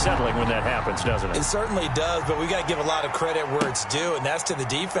feel like settling when that happens, doesn't it? It certainly does, but we got to give a lot of credit where it's due, and that's to the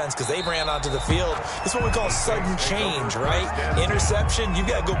defense because they ran onto the field. This is what we call sudden change, right? Interception, you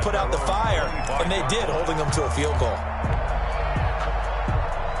got to go put out the fire, and they did, holding them to a field goal.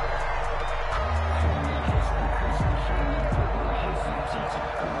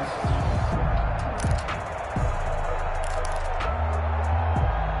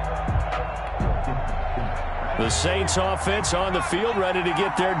 The Saints offense on the field, ready to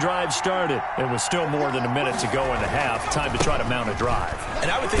get their drive started. It was still more than a minute to go in the half. Time to try to mount a drive. And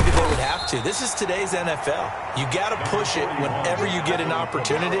I would think that they would have to. This is today's NFL. You got to push it whenever you get an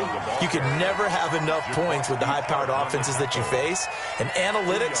opportunity. You can never have enough points with the high-powered offenses that you face. And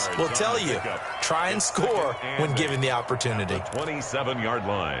analytics will tell you, try and score when given the opportunity. 27-yard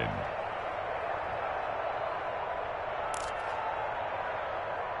line.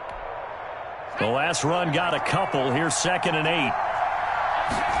 The last run got a couple. Here's 2nd and 8.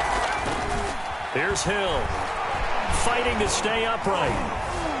 Here's Hill. Fighting to stay upright.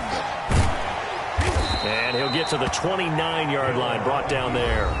 And he'll get to the 29-yard line, brought down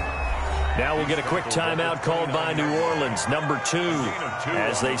there. Now we'll get a quick timeout called by New Orleans, number 2,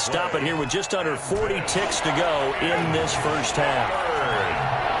 as they stop it here with just under 40 ticks to go in this first half.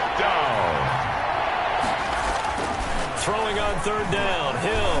 Down. Throwing on third down,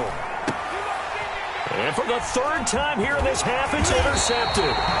 Hill. And for the third time here in this half, it's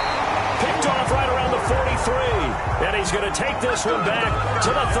intercepted. Picked off right around the 43. And he's going to take this one back to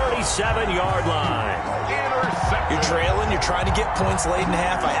the 37-yard line. You're trailing, you're trying to get points late in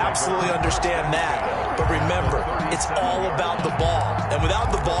half. I absolutely understand that. But remember, it's all about the ball. And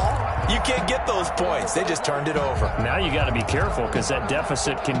without the ball, you can't get those points. They just turned it over. Now you got to be careful because that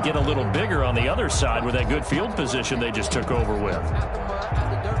deficit can get a little bigger on the other side with that good field position they just took over with.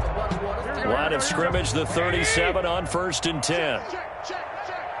 Line of scrimmage, the 37 on 1st and 10.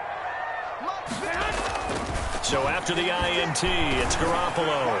 So after the INT, it's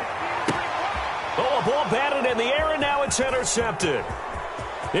Garoppolo. Oh, a ball batted in the air, and now it's intercepted.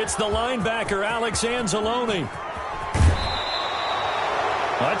 It's the linebacker, Alex Anzalone.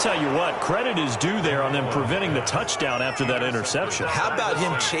 I tell you what, credit is due there on them preventing the touchdown after that interception. How about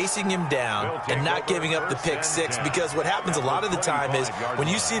him chasing him down and not giving up the pick six? Because what happens a lot of the time is when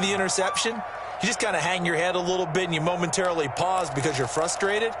you see the interception, you just kind of hang your head a little bit and you momentarily pause because you're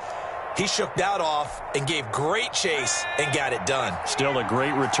frustrated. He shook that off and gave great chase and got it done. Still a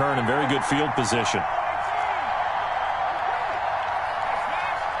great return and very good field position.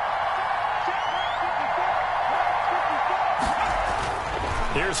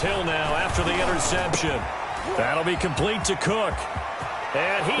 Here's Hill now after the interception. That'll be complete to Cook.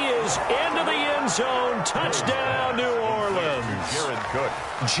 And he is into the end zone. Touchdown, New Orleans.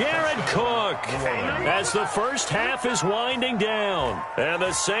 Jared Cook. As the first half is winding down. And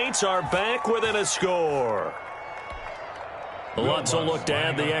the Saints are back within a score. Lutz will look to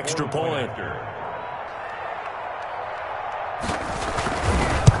add the extra point.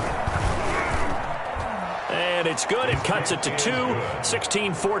 And it's good. It cuts it to 2.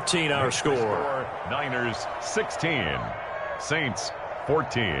 16-14 our score. Niners 16. Saints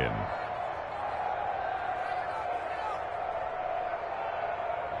 14.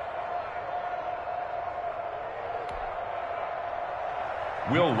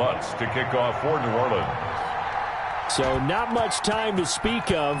 Will Lutz to kick off for New Orleans. So not much time to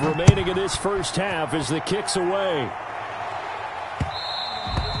speak of remaining in this first half as the kick's away.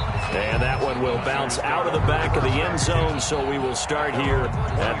 And that one will bounce out of the back of the end zone, so we will start here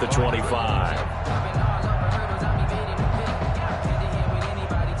at the 25.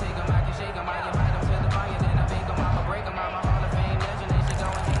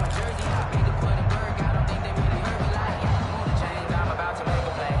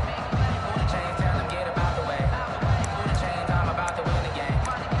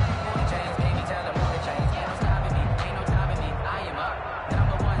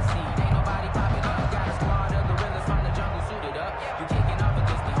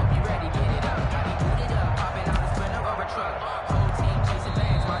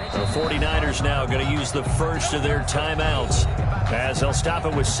 The 49ers now going to use the first of their timeouts as they'll stop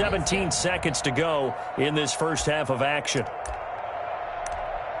it with 17 seconds to go in this first half of action.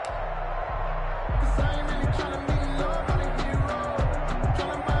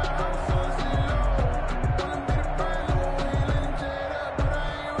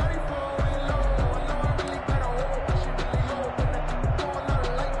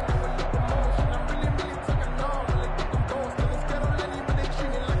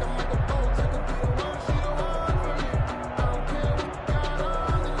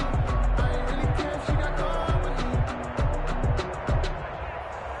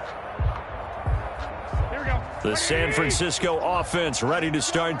 The San Francisco offense ready to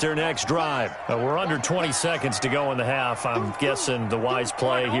start their next drive. We're under 20 seconds to go in the half. I'm guessing the wise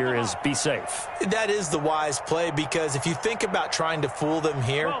play here is be safe. That is the wise play because if you think about trying to fool them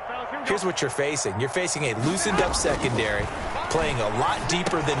here, here's what you're facing. You're facing a loosened up secondary, playing a lot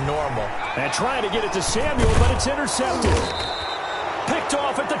deeper than normal. And trying to get it to Samuel, but it's intercepted. Picked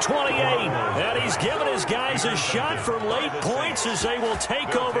off at the 28. And he's given his guys a shot for late points as they will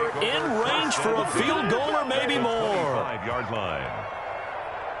take over in range for a field goal or maybe more. 5-yard line.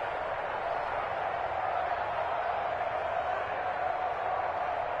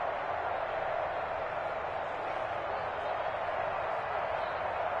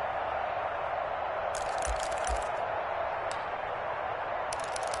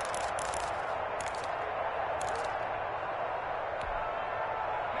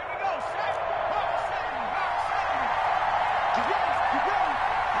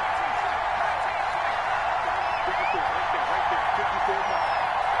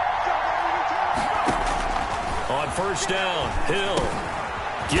 first down. Hill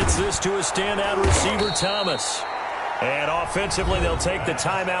gets this to a standout receiver, Thomas. And offensively, they'll take the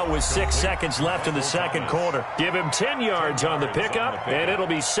timeout with 6 seconds left in the second quarter. Give him 10 yards on the pickup, and it'll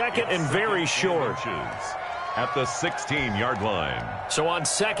be second and very short. At the 16-yard line. So on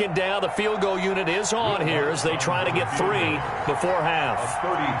second down, the field goal unit is on here as they try to get 3 before half.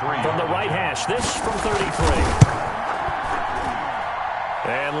 From the right hash, this from 33.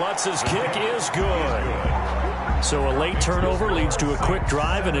 And Lutz's kick is good. So a late turnover leads to a quick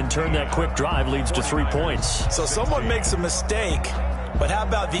drive, and in turn that quick drive leads to 3 points. So someone makes a mistake, but how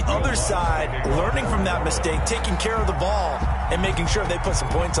about the other side learning from that mistake, taking care of the ball, and making sure they put some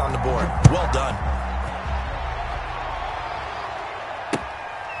points on the board? Well done.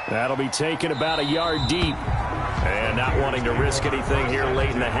 That'll be taken about a yard deep. And not wanting to risk anything here late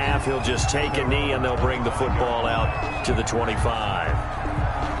in the half, he'll just take a knee, and they'll bring the football out to the 25.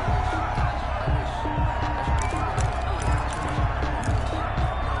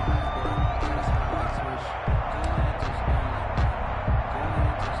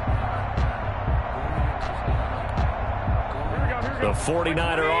 The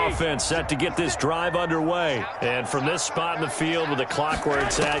 49er offense set to get this drive underway. And from this spot in the field with the clock where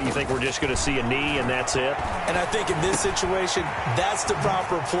it's at, you think we're just going to see a knee and that's it? And I think in this situation, that's the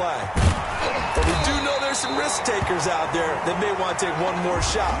proper play. But we do know there's some risk takers out there that may want to take one more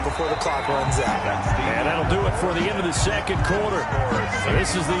shot before the clock runs out. And that'll do it for the end of the second quarter.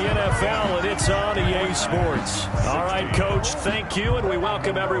 This is the NFL, and it's on EA Sports. All right, Coach, thank you, and we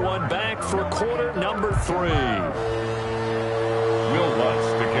welcome everyone back for quarter number 3. Will Lutz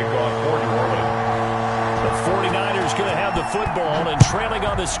to kick off for New Orleans. The 49ers going to have the football and trailing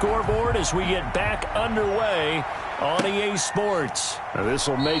on the scoreboard as we get back underway on EA Sports. Now this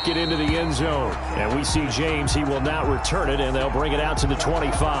will make it into the end zone. And we see James. He will not return it, and they'll bring it out to the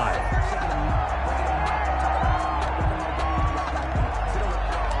 25.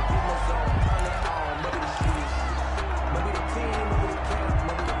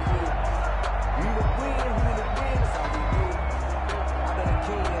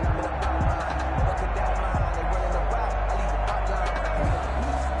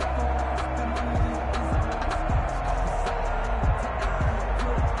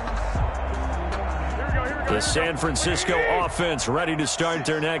 San Francisco offense ready to start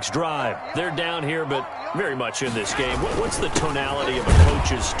their next drive. They're down here, but very much in this game. What's the tonality of a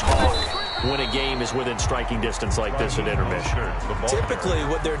coach's talk when a game is within striking distance like this at intermission? Typically,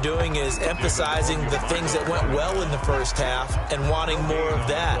 what they're doing is emphasizing the things that went well in the first half and wanting more of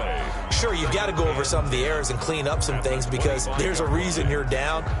that. Sure, you've got to go over some of the errors and clean up some things because there's a reason you're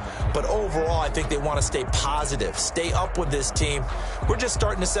down. But overall, I think they want to stay positive, stay up with this team. We're just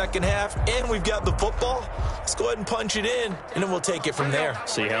starting the second half, and we've got the football. Let's go ahead and punch it in, and then we'll take it from there.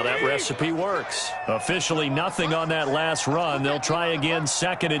 See how that recipe works. Officially nothing on that last run. They'll try again,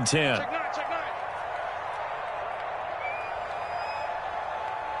 2nd and 10.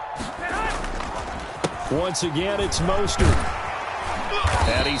 Once again, it's Mostert.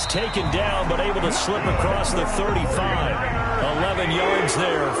 And he's taken down, but able to slip across the 35. 11 yards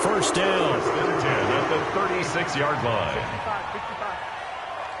there, first down. 10 at the 36-yard line.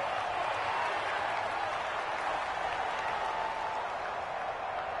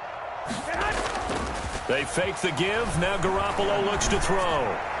 They fake the give. Now Garoppolo looks to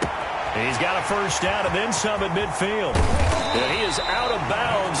throw. He's got a first down and then some at midfield. And he is out of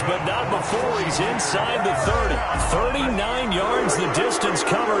bounds, but not before he's inside the 30. 39 yards the distance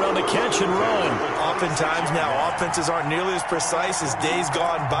covered on the catch and run. Oftentimes now, offenses aren't nearly as precise as days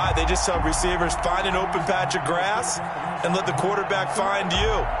gone by. They just tell receivers, find an open patch of grass and let the quarterback find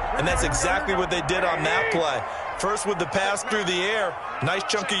you. And that's exactly what they did on that play. First with the pass through the air, nice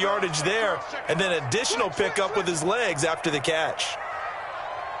chunk of yardage there, and then additional pickup with his legs after the catch.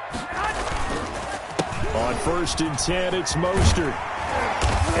 On 1st and 10, it's Mostert.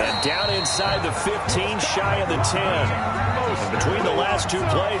 And down inside the 15, shy of the 10. And between the last two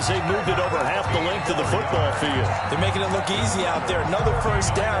plays, they've moved it over half the length of the football field. They're making it look easy out there. Another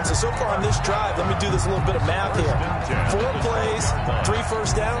first down. So far on this drive, let me do this little bit of math here. 4 plays, 3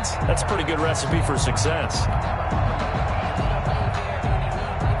 first downs. That's a pretty good recipe for success.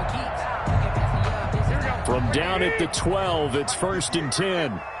 From down at the 12, it's 1st and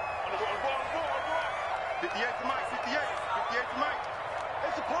 10.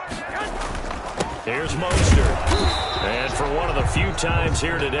 Here's Mostert. And for one of the few times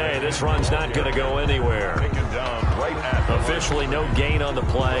here today, this run's not going to go anywhere. Officially no gain on the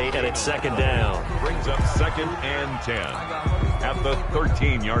play, and it's 2nd down. Brings up 2nd and 10 at the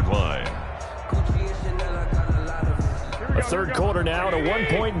 13-yard line. A third quarter now, and a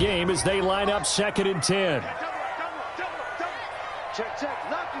 1-point game as they line up 2nd and 10. Check, check.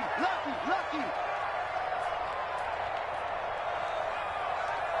 Lucky, lucky, lucky.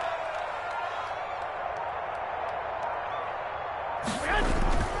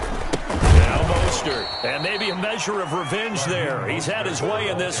 Now Mostert. And maybe a measure of revenge there. He's had his way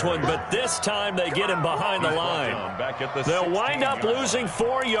in this one, but this time they get him behind the line. They'll wind up losing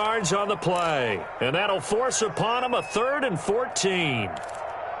 4 yards on the play. And that'll force upon them a 3rd and 14.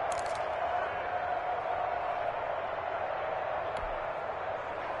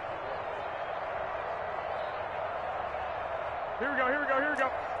 Here we go, here we go, here we go.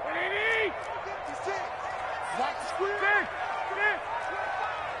 56. Watch the square.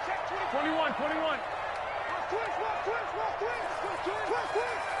 21, 21.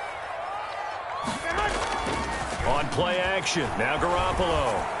 On play action, now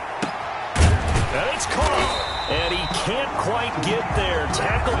Garoppolo. And it's caught. And he can't quite get there.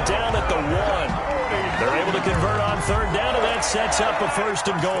 Tackled down at the 1. They're able to convert on 3rd down, and that sets up a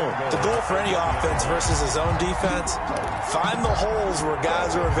 1st and goal. The goal for any offense versus his own defense, find the holes where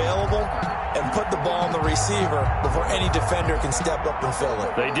guys are available and put the ball on the receiver before any defender can step up and fill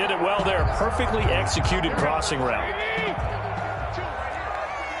it. They did it well there. Perfectly executed crossing route.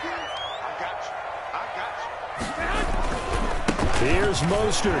 Here's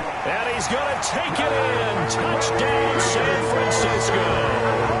Mostert, and he's going to take it in. Touchdown, San Francisco.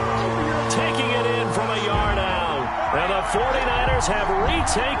 Taking it in from a yard out. And the 49ers have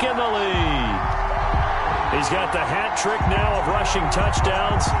retaken the lead. He's got the hat trick now of rushing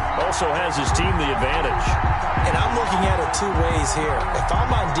touchdowns. Also has his team the advantage. And I'm looking at it 2 ways here. If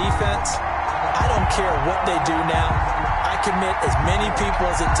I'm on defense, I don't care what they do now. I commit as many people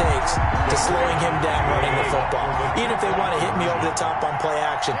as it takes to slowing him down running the football. Even if they want to hit me over the top on play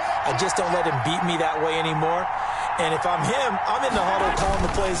action, I just don't let him beat me that way anymore. And if I'm him, I'm in the huddle calling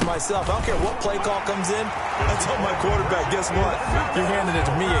the plays myself. I don't care what play call comes in. I tell my quarterback, guess what? You're handing it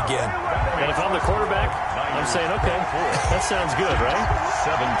to me again. And if I'm the quarterback, I'm saying, okay, that sounds good, right?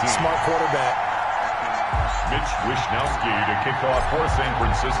 17. Smart quarterback. Mitch Wishnowsky to kick off for San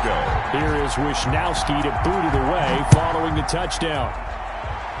Francisco. Here is Wishnowsky to boot it away following the touchdown.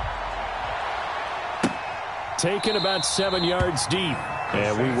 Taken about 7 yards deep.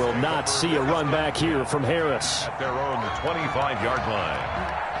 And we will not see a run back here from Harris. At their own 25-yard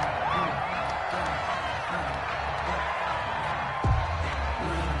line.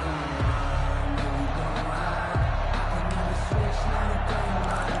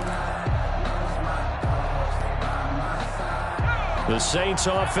 The Saints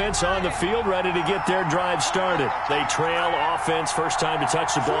offense on the field, ready to get their drive started. They trail offense, first time to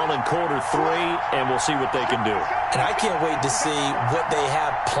touch the ball in quarter 3, and we'll see what they can do. And I can't wait to see what they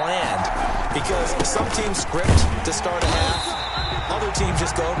have planned, because some teams script to start a half. Other teams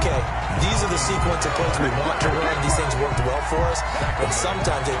just go, okay, these are the sequence of plays we want to run. These things worked well for us. And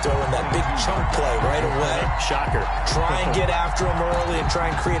sometimes they throw in that big chunk play right away. Shocker. Try and get after them early and try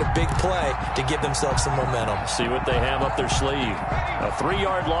and create a big play to give themselves some momentum. See what they have up their sleeve. A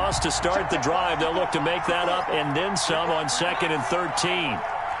 3-yard loss to start the drive. They'll look to make that up and then some on 2nd and 13.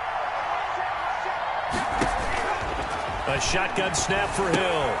 A shotgun snap for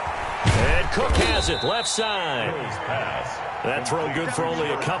Hill. And Cook has it, left side. That throw good for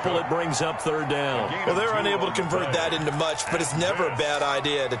only a couple. It brings up 3rd down. Well, they're unable to convert that into much, but it's never a bad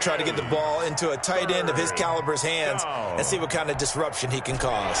idea to try to get the ball into a tight end of his caliber's hands and see what kind of disruption he can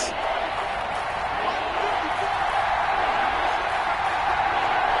cause.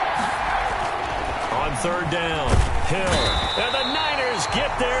 On 3rd down, Hill. And the Niners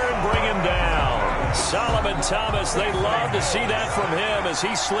get there and bring him down. Solomon Thomas, they love to see that from him as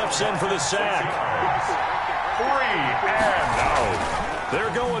he slips in for the sack. 3 and out.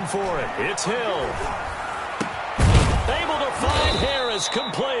 They're going for it. It's Hill. Able to find Harris,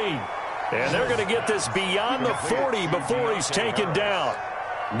 complete. And they're going to get this beyond the 40 before he's taken down.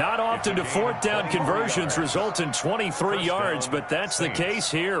 Not often do 4th down conversions result in 23 yards, but that's the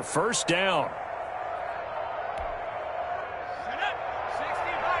case here. 1st down.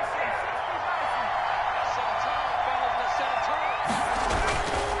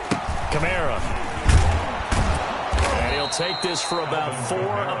 Kamara. And he'll take this for about 4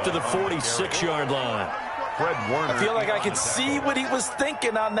 up to the 46-yard line. I feel like I could see what he was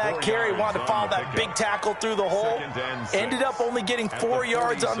thinking on that carry. Wanted to follow that big tackle through the hole. Ended up only getting 4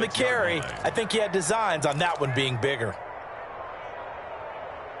 yards on the carry. I think he had designs on that one being bigger.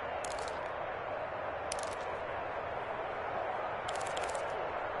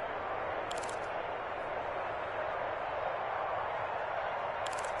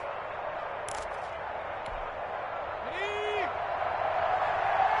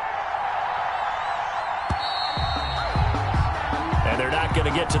 They're not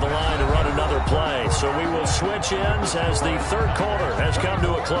going to get to the line to run another play, so we will switch ends as the third quarter has come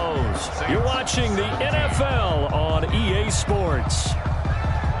to a close. You're watching the NFL on EA Sports.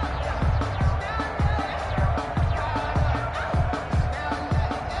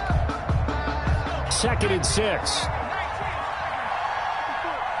 Second and 6.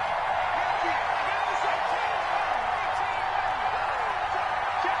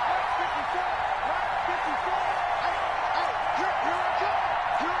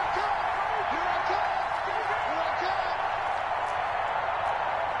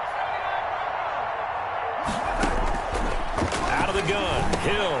 Out of the gun,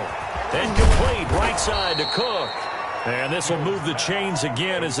 Hill. Incomplete, right side to Cook. And this will move the chains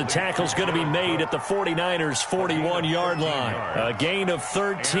again as the tackle's going to be made at the 49ers' 41-yard line. A gain of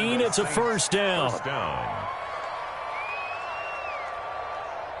 13, it's a first down.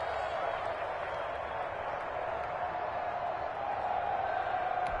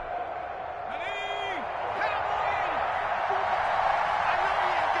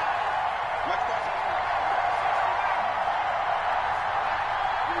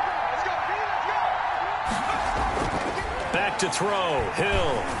 Back to throw,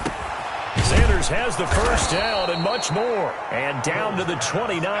 Hill. Sanders has the first down and much more. And down to the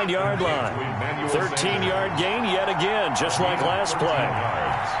 29-yard line. 13-yard gain yet again, just like last play.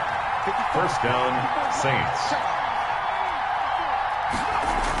 First down, Saints.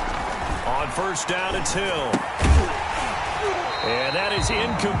 On first down, it's Hill. And that is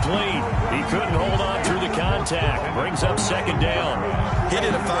incomplete. He couldn't hold on through the contact. Brings up second down. He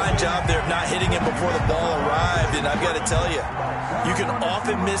did a fine job there of not hitting him before the ball arrived, and I've got to tell you, you can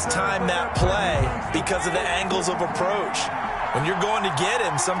often mistime that play because of the angles of approach. When you're going to get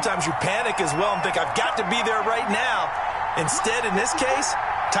him, sometimes you panic as well and think, I've got to be there right now. Instead, in this case,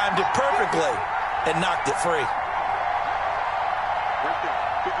 timed it perfectly and knocked it free. Right there,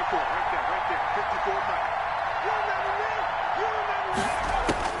 54, right there, 54 back.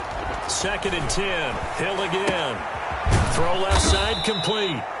 Second and 10. Hill again. Throw left side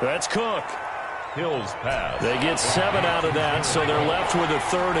complete. That's Cook. Hill's pass. They get 7 out of that, so they're left with a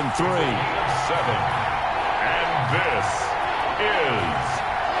third and 3. 7. And this is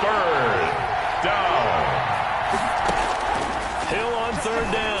third down. Hill on third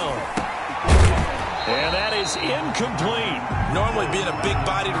down. And that is incomplete. Normally being a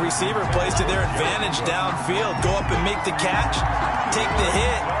big-bodied receiver plays to their advantage downfield. Go up and make the catch, take the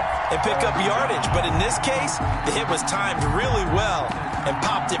hit, and pick up yardage. But in this case, the hit was timed really well and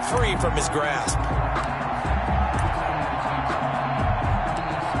popped it free from his grasp.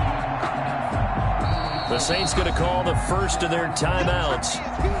 The Saints going to call the first of their timeouts.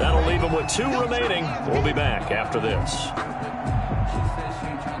 That'll leave them with 2 remaining. We'll be back after this.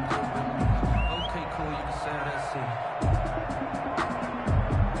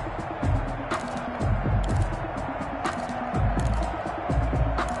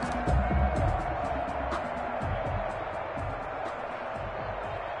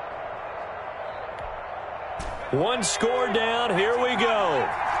 One score down. Here we go.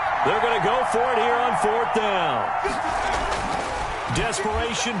 They're going to go for it here on fourth down.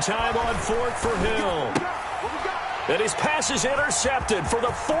 Desperation time on fourth for Hill. And his pass is intercepted for the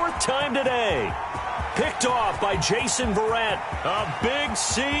 4th time today. Picked off by Jason Verrett. A big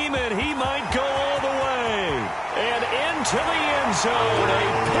seam, and he might go all the way. And into the end zone. A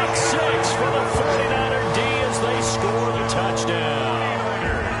pick 6 for the 49er D as they score the touchdown.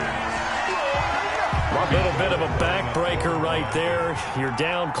 A little bit of a backbreaker right there. You're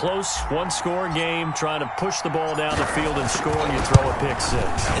down close, 1-score game, trying to push the ball down the field and score, and you throw a pick 6.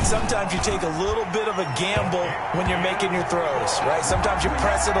 And sometimes you take a little bit of a gamble when you're making your throws, right? Sometimes you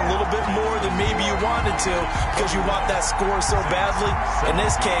press it a little bit more than maybe you wanted to because you want that score so badly. In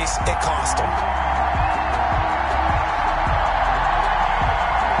this case, it cost them.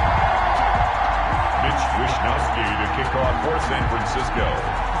 Mitch Wishnowsky to kick off for San Francisco.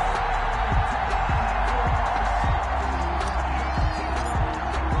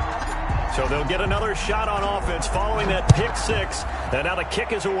 So they'll get another shot on offense following that pick 6. And now the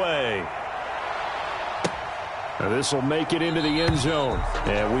kick is away. This will make it into the end zone.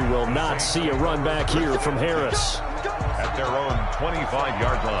 And we will not see a run back here from Harris. At their own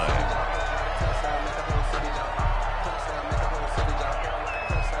 25-yard line.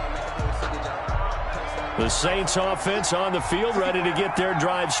 The Saints offense on the field, ready to get their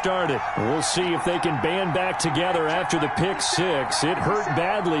drive started. We'll see if they can band back together after the pick 6. It hurt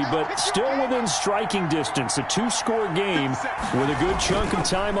badly, but still within striking distance. A 2-score game with a good chunk of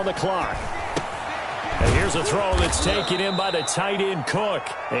time on the clock. And here's a throw that's taken in by the tight end Cook.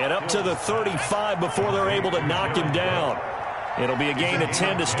 And up to the 35 before they're able to knock him down. It'll be a gain of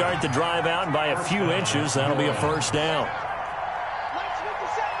 10 to start the drive out, and by a few inches, that'll be a first down.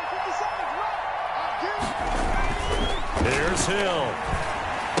 Here's Hill.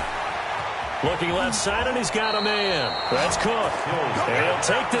 Looking left side, and he's got a man. That's Cook. And he'll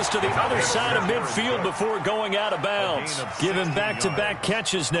take this to the other side of midfield before going out of bounds. Given back-to-back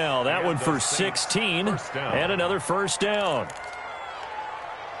catches now. That one for 16, and another first down.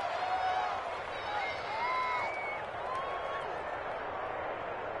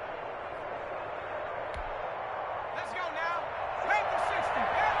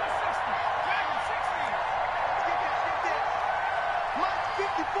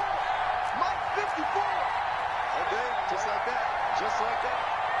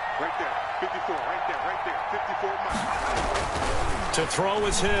 To throw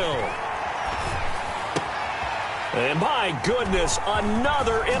is Hill. And my goodness,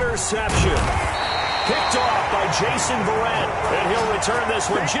 another interception. Picked off by Jason Verrett. And he'll return this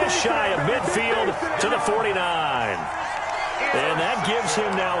one just shy of midfield to the 49. And that gives him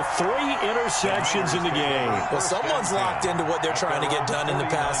now 3 interceptions in the game. Well, someone's locked into what they're trying to get done in the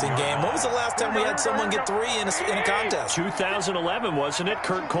passing game. When was the last time we had someone get 3 in a contest? 2011, wasn't it?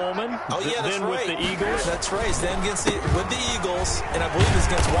 Kurt Coleman? Oh, yeah, that's then right. with the Eagles? That's right. Then with the Eagles, and I believe it's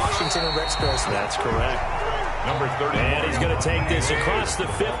against Washington and Rex Grossman. That's correct. Number 30. And he's going to take this across the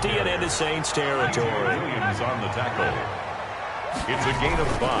 50 and into Saints territory. Williams on the tackle. It's a gain of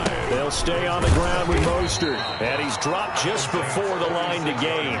 5. They'll stay on the ground with Mostert. And he's dropped just before the line to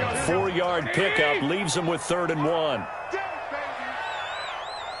gain. 4-yard pickup leaves him with 3rd and 1.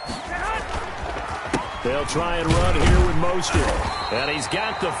 They'll try and run here with Mostert. And he's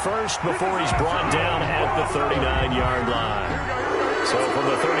got the first before he's brought down at the 39-yard line. So from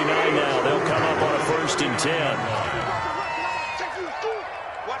the 39 now, they'll come up on a 1st and 10.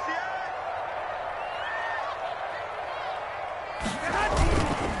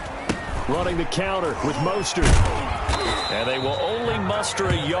 Running the counter with Mostert. And they will only muster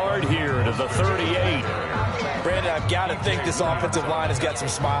a yard here to the 38. Brandon, I've got to think this offensive line has got some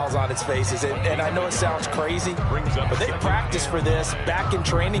smiles on its faces. And I know it sounds crazy, but they practiced for this back in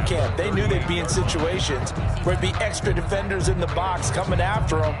training camp. They knew they'd be in situations where there'd be extra defenders in the box coming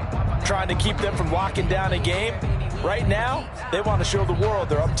after them, trying to keep them from locking down a game. Right now, they want to show the world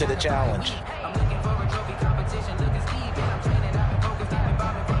they're up to the challenge.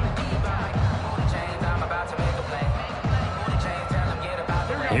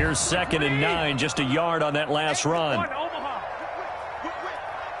 Here's 2nd and 9, just a yard on that last run.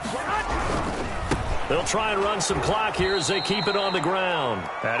 They'll try and run some clock here as they keep it on the ground.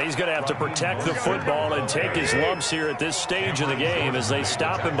 And he's going to have to protect the football and take his lumps here at this stage of the game as they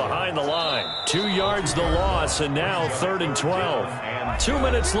stop him behind the line. 2 yards the loss, and now 3rd and 12. 2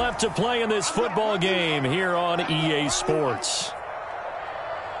 minutes left to play in this football game here on EA Sports.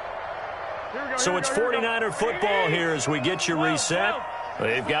 So it's 49er football here as we get you reset.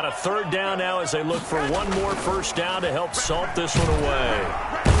 They've got a 3rd down now as they look for one more first down to help salt this one away.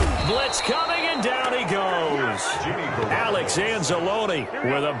 Blitz coming, and down he goes. Alex Anzalone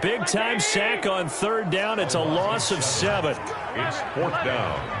with a big-time sack on 3rd down. It's a loss of 7. It's 4th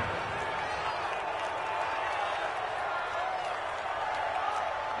down.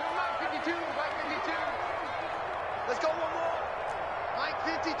 Let's go one more. Mike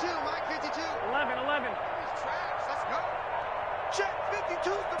 52, Mike 52. 11. Let's go. Check 52's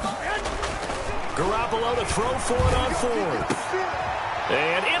the ball. Garoppolo to throw for it on 4th.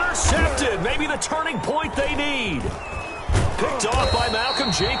 And intercepted. Maybe the turning point they need. Picked off by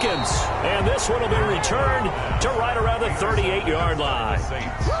Malcolm Jenkins. And this one will be returned to right around the 38-yard line.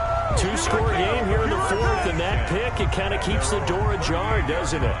 2-score game here in the 4th, and that pick, it kind of keeps the door ajar,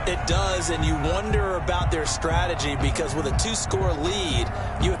 doesn't it? It does, and you wonder about their strategy because with a 2-score lead,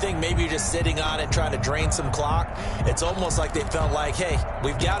 you would think maybe you're just sitting on it trying to drain some clock. It's almost like they felt like, hey,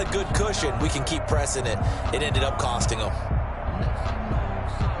 we've got a good cushion. We can keep pressing it. It ended up costing them.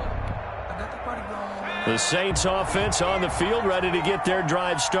 The Saints offense on the field, ready to get their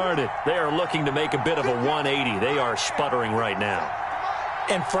drive started. They are looking to make a bit of a 180. They are sputtering right now.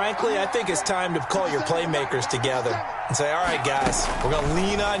 And frankly, I think it's time to call your playmakers together and say, all right, guys, we're going to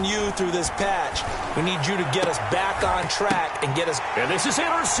lean on you through this patch. We need you to get us back on track and get us. And this is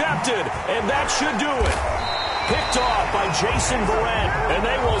intercepted, and that should do it. Picked off by Jason Verrett, and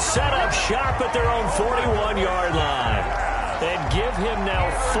they will set up shop at their own 41-yard line. And give him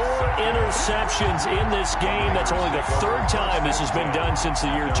now 4 interceptions in this game. That's only the 3rd time this has been done since the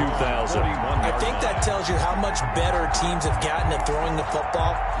year 2000. I think that tells you how much better teams have gotten at throwing the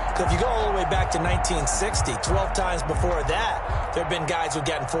football. Because if you go all the way back to 1960, 12 times before that, there have been guys who've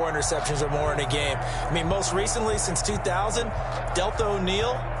gotten 4 interceptions or more in a game. I mean, most recently, since 2000, Delta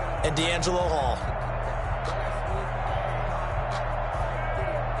O'Neal and D'Angelo Hall.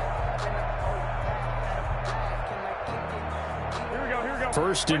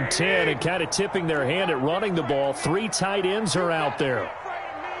 First and 10, and kind of tipping their hand at running the ball. 3 tight ends are out there.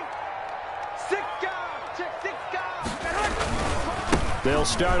 They'll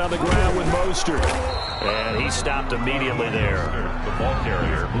start on the ground with Mostert. And he stopped immediately there. The ball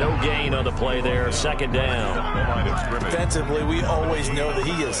carrier. No gain on the play there. 2nd down. Defensively, we always know that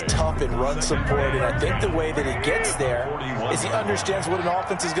he is tough in run support, and I think the way that he gets there is he understands what an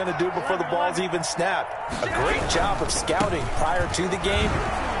offense is going to do before the ball's even snapped. A great job of scouting prior to the game,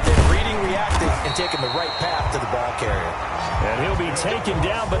 then reading, reacting, and taking the right path to the ball carrier. And he'll be taken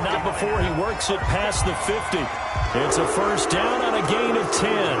down, but not before he works it past the 50. It's a 1st down on a gain of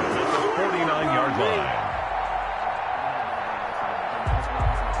 10. 49-yard line.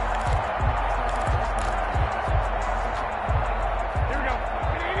 Here we go.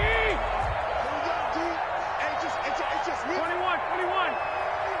 21.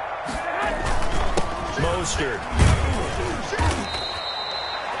 Mostert.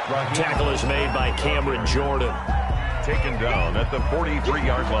 Tackle is made by Cameron Jordan. Taken down at the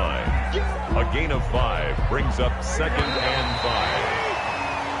 43-yard line. A gain of 5 brings up 2nd and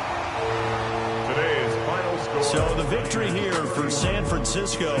 5. Today's final score. So the victory here for San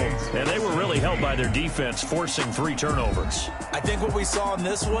Francisco, and they were really helped by their defense, forcing 3 turnovers. I think what we saw in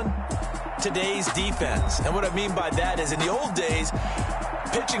this one, today's defense. And what I mean by that is in the old days,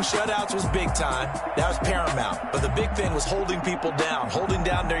 pitching shutouts was big time. That was paramount. But the big thing was holding people down, holding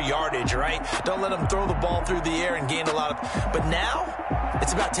down their yardage, right? Don't let them throw the ball through the air and gain a lot of... But now,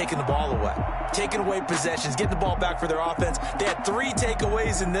 it's about taking the ball away. Taking away possessions, getting the ball back for their offense. They had 3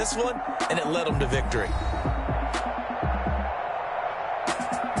 takeaways in this one, and it led them to victory.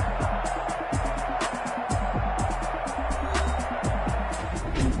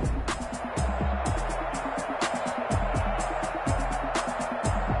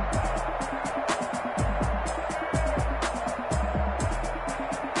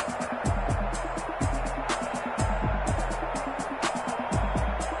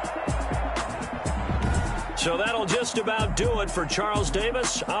 So that'll just about do it for Charles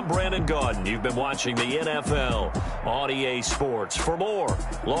Davis. I'm Brandon Gaudin. You've been watching the NFL on EA Sports. For more,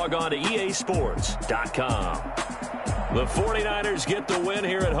 log on to easports.com. The 49ers get the win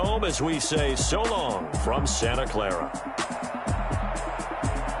here at home as we say so long from Santa Clara.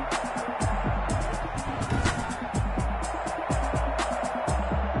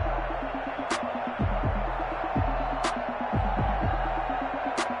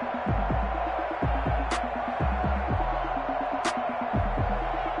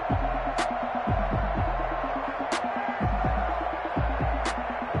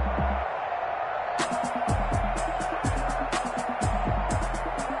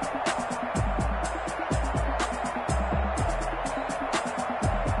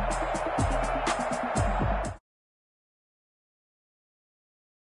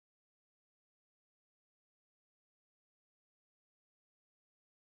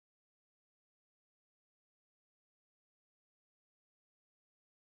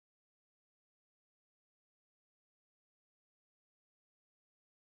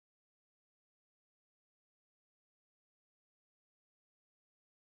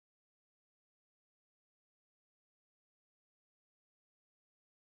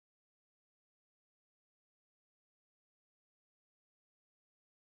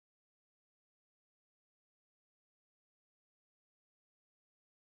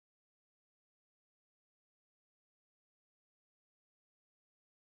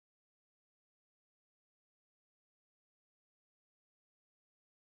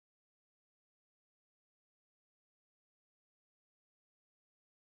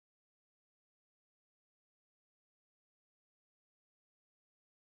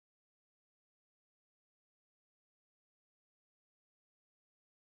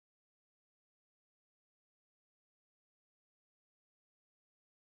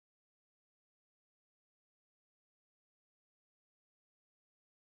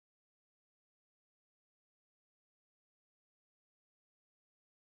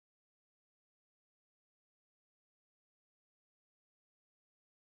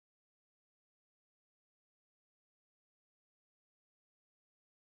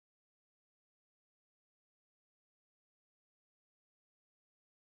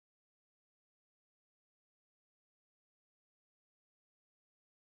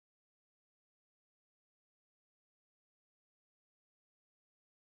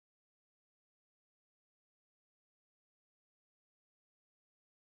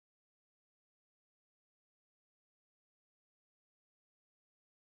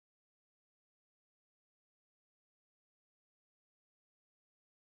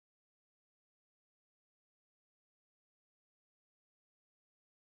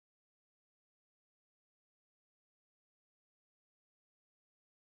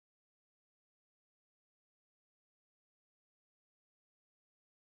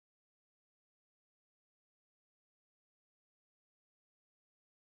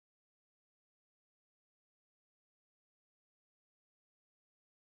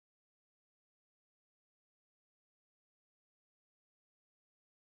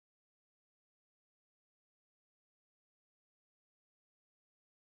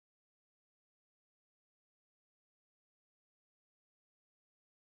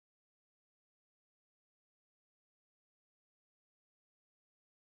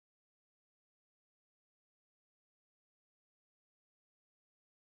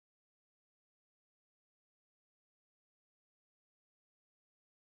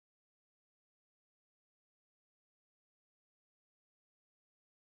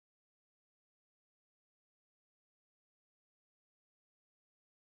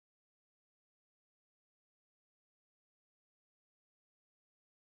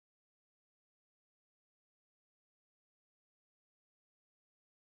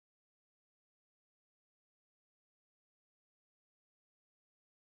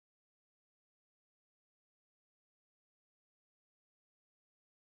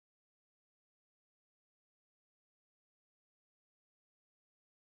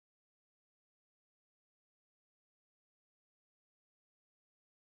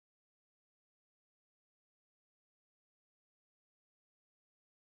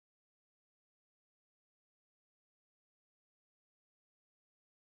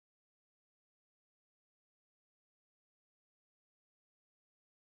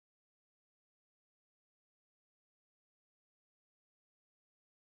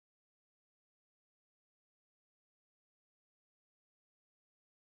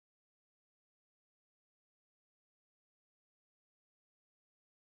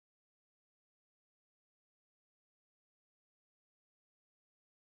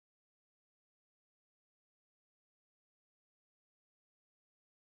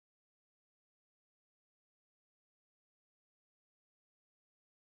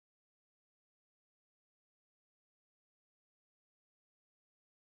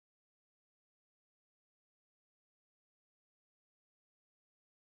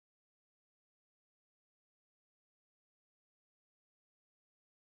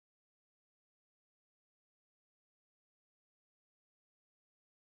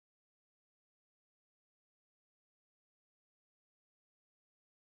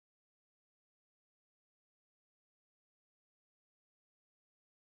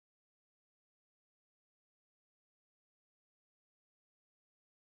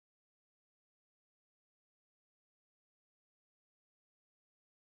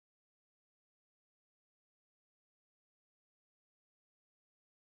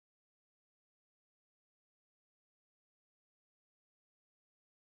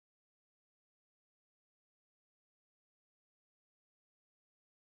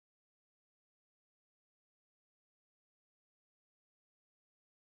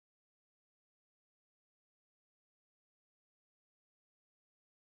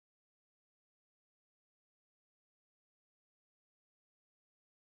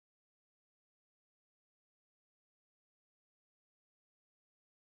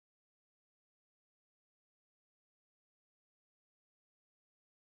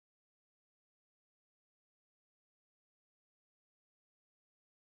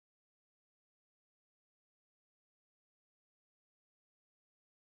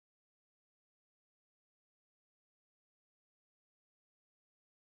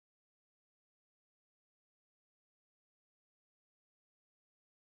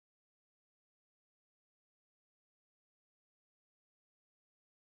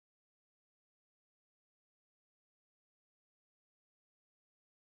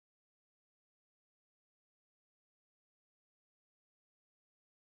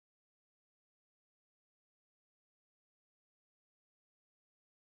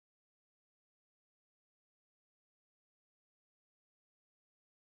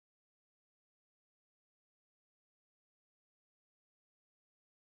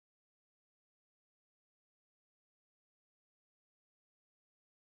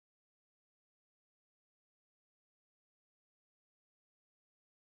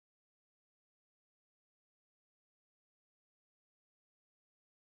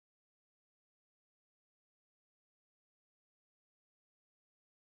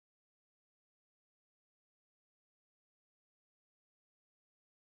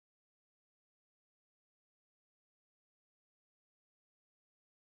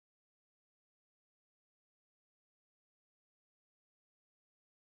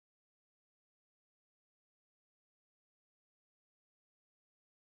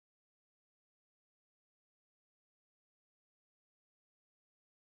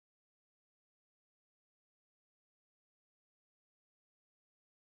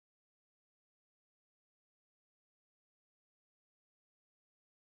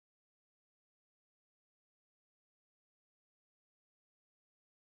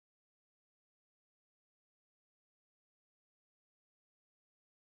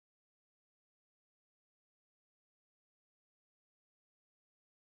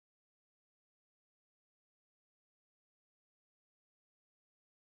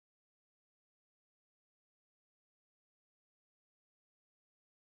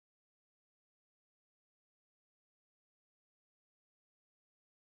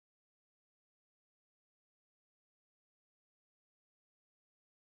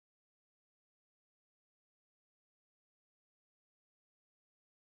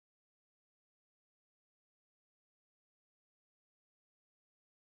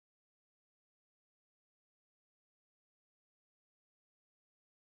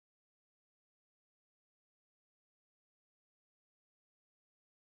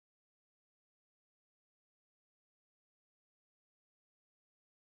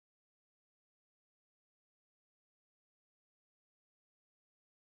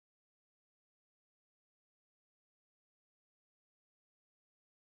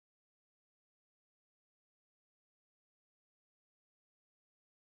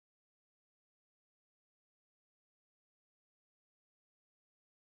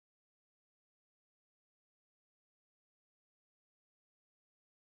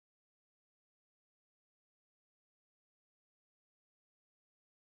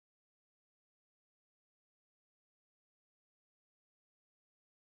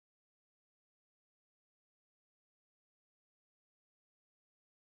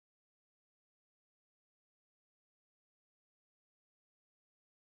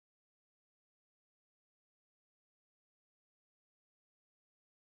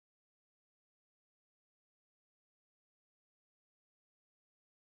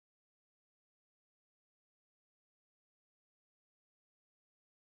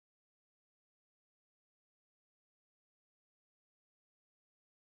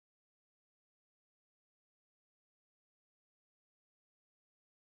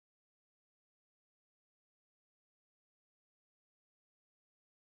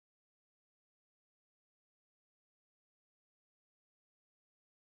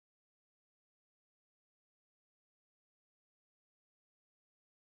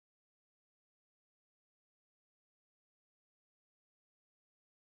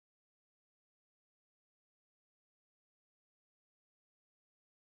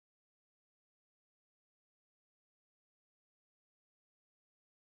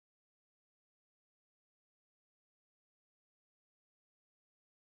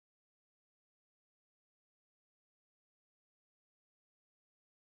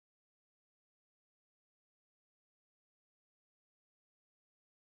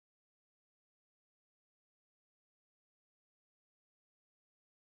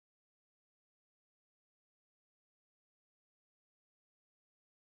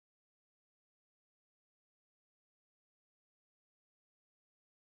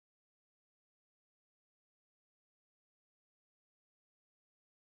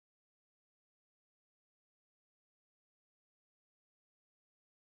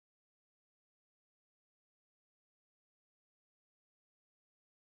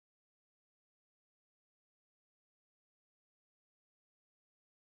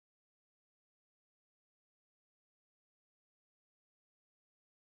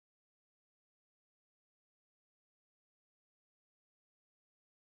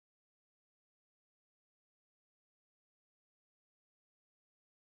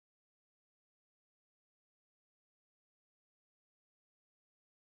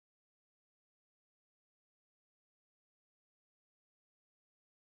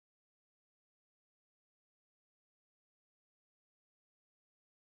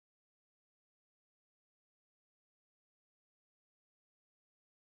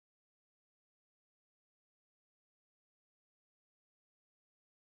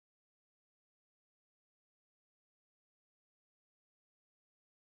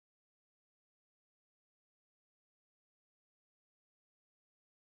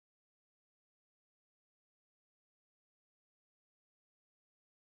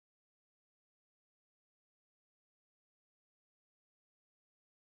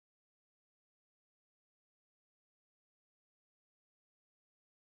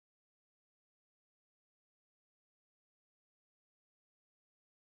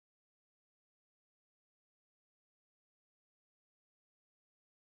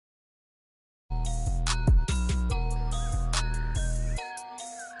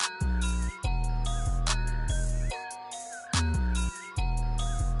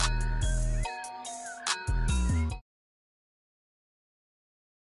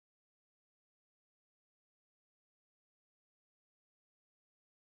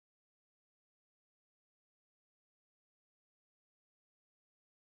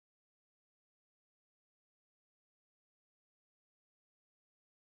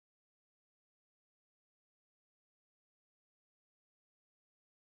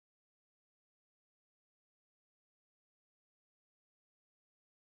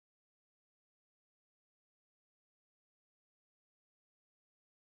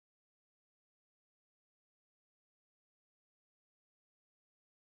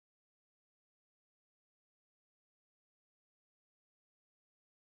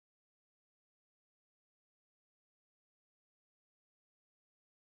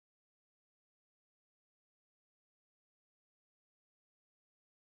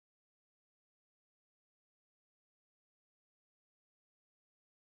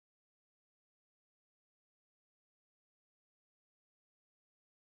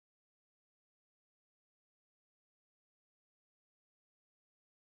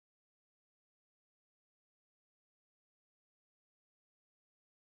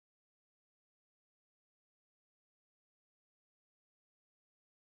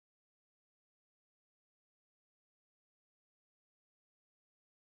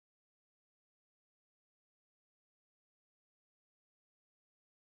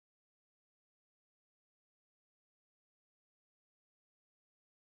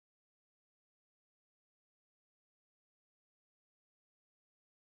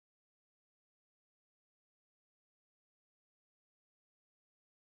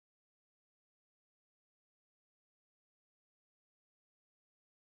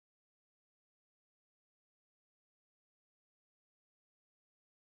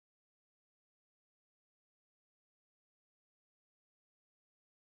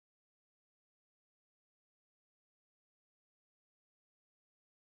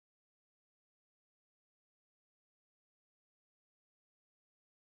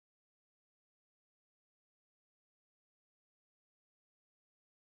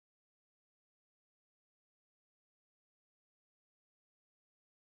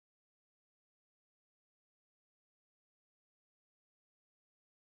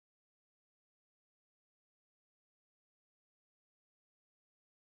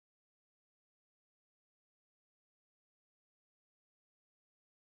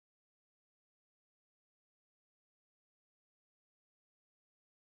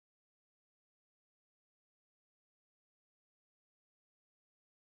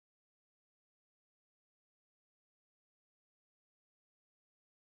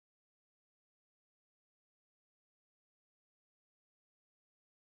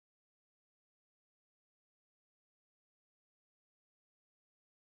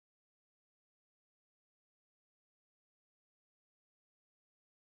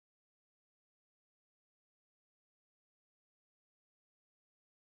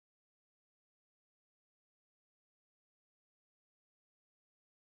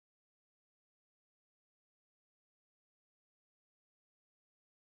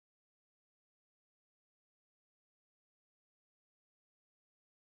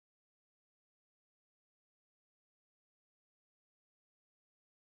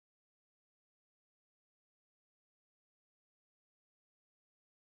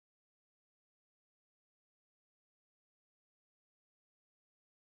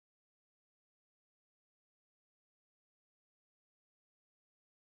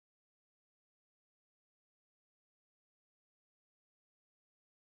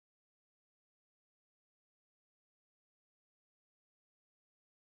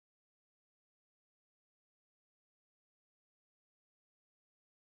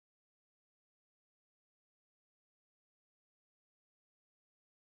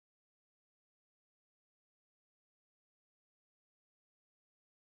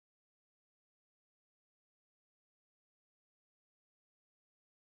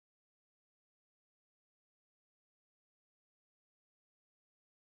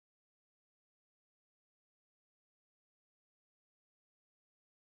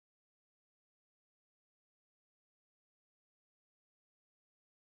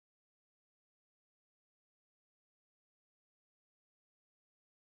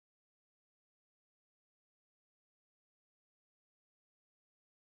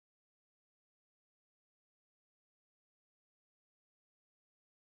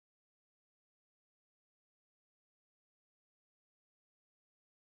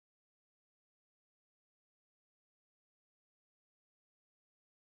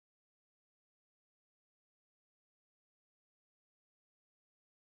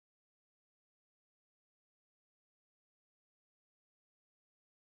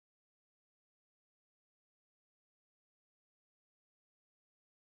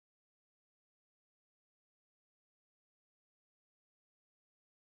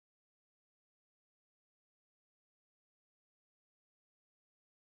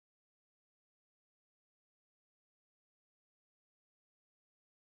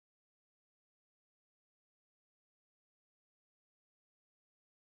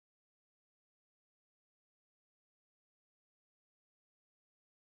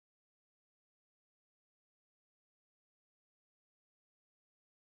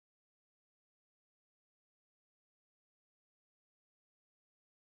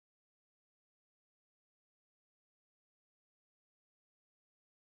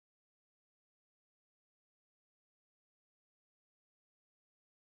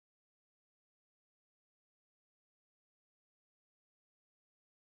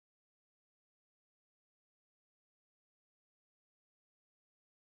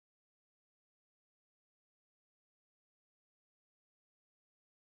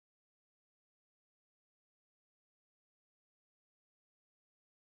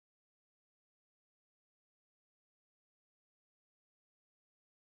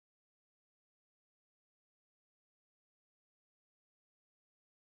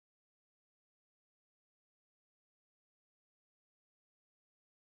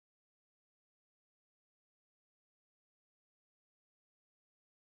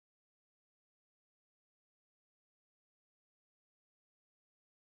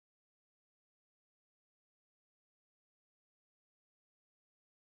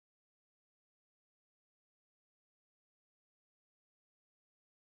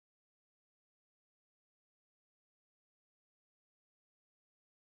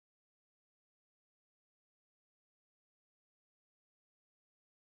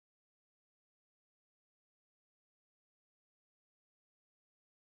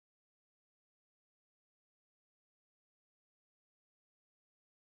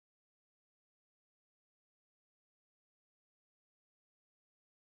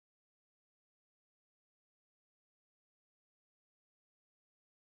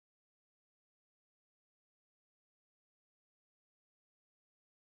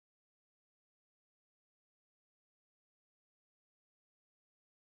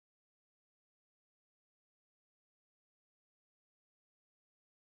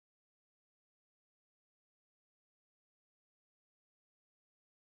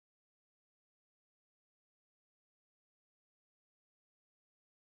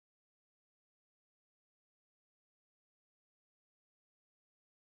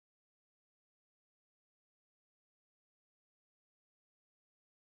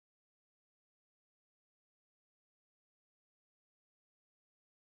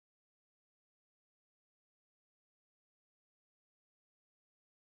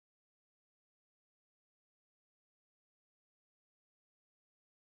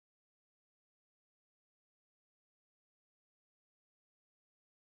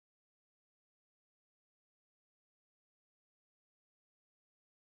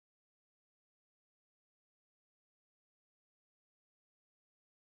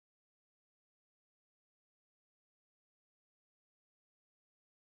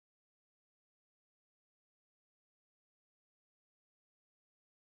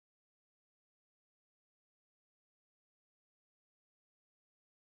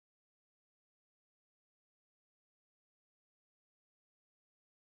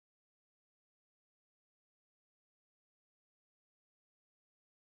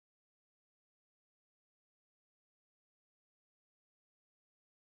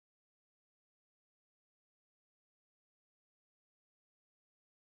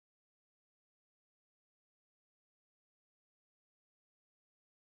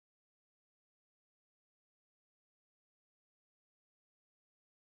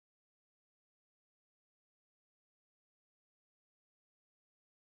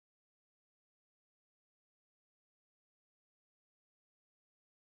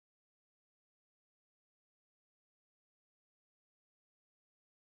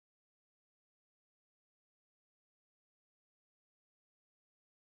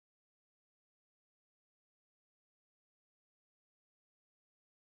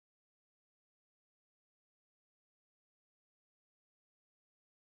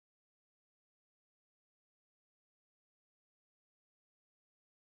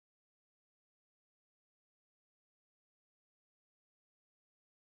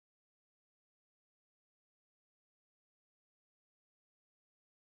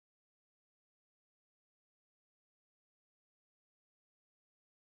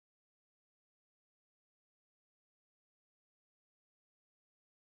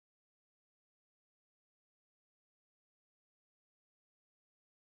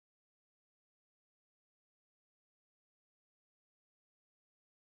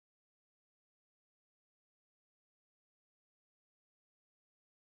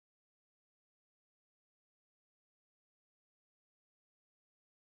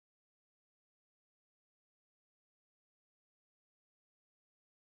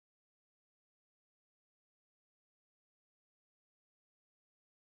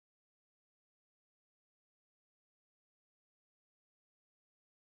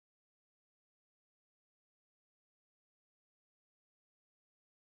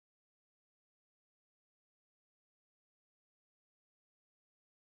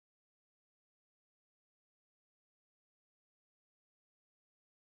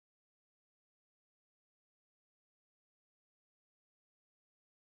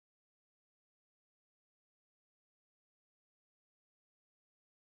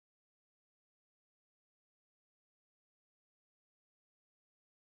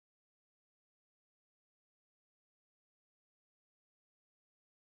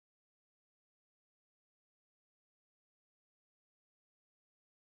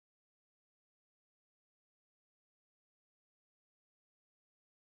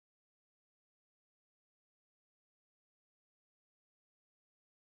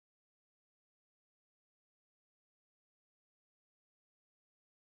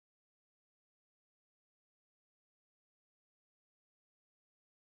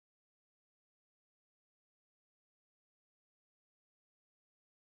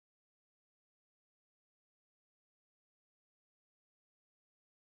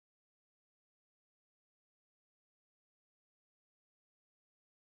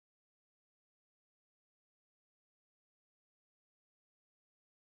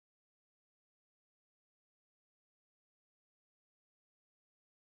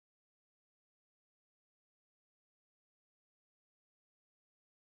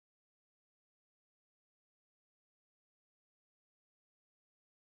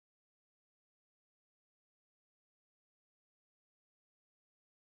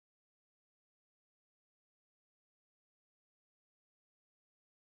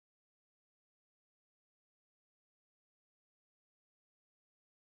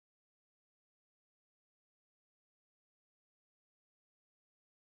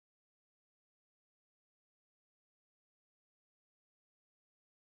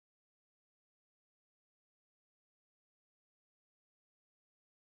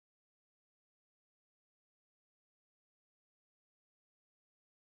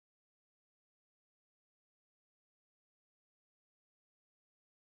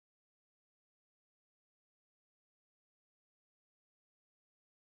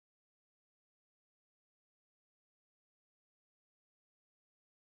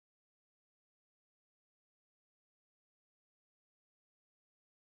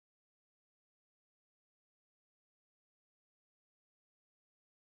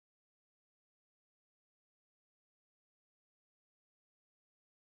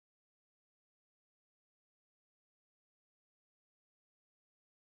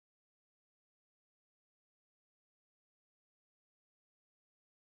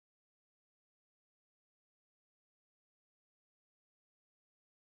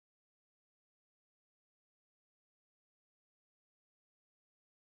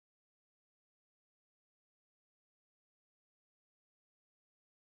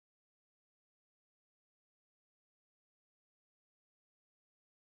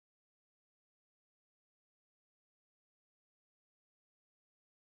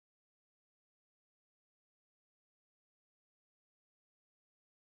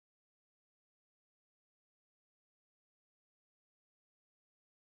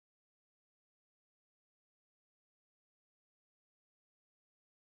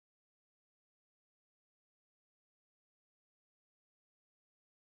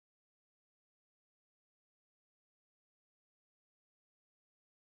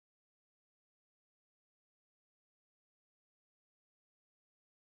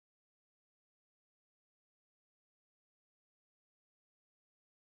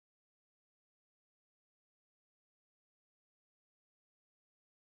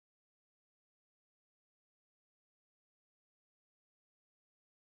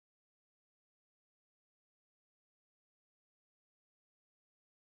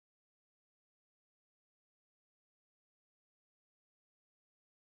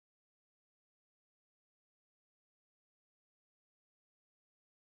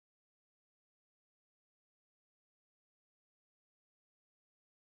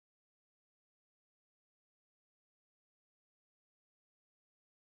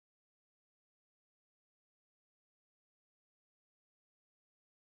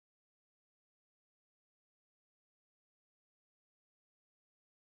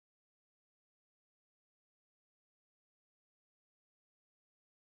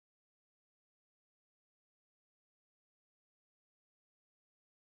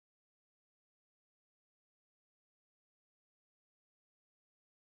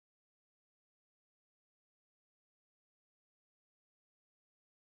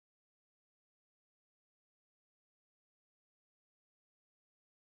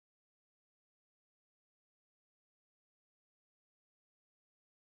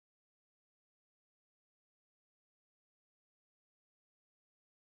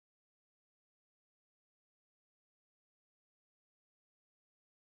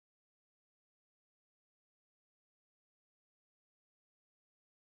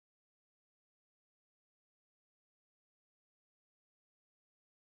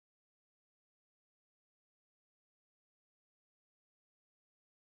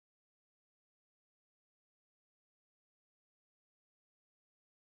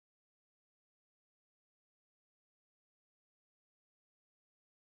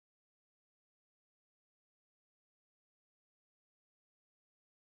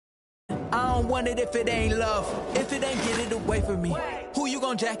 I don't want it if it ain't love. If it ain't, get it away from me. Who you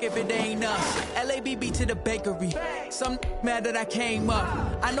gon' jack if it ain't us? LABB to the bakery. Some mad that I came up.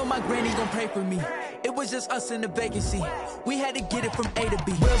 I know my granny gon' pray for me. It was just us in the vacancy. We had to get it from A to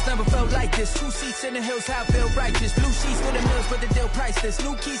B. Wheels never felt like this. 2 seats in the hills, how I feel righteous. Blue sheets for the mills, but the deal priceless.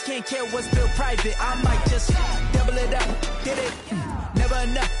 New keys can't care what's built private. I might just double it up, get it. Never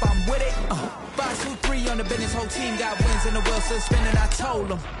enough, I'm with it. 5, 2, 3 on the business. Whole team got wins and the wheels still spinning. I told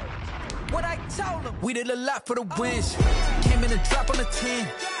them what I told them. We did a lot for the wins. Came in a drop on the 10.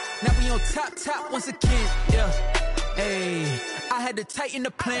 Now we on top once again. Yeah, hey, I had to tighten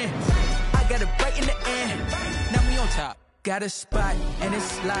the plan. I got it right in the end. Now we on top. Got a spot and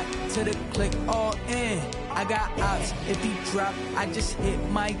it's locked to the click all in. I got ops, if he drop, I just hit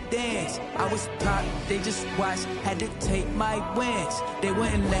my dance. I was pop, they just watched, had to take my wins. They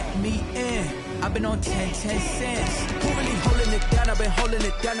wouldn't let me in. I've been on 10 cents. Who really holding it down? I've been holding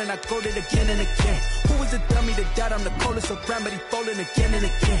it down and I go it again and again. Who was the dummy that died? I'm the coldest around, but he folding again and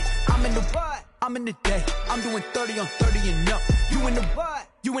again. I'm in the what? I'm in the day. I'm doing 30 on 30 and up. You in the what?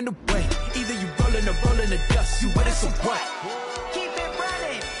 You in the way. Either you rolling or rolling the dust. You with us or what? Keep it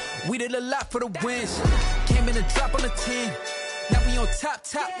running. We did a lot for the wins. Came in a drop on the 10. Now we on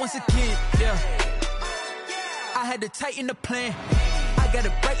top once again. Yeah. I had to tighten the plan. I got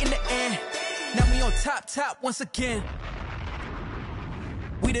it right in the end. Now we on top once again.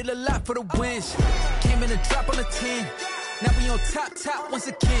 We did a lot for the wins. Came in a drop on the 10. Now we on top once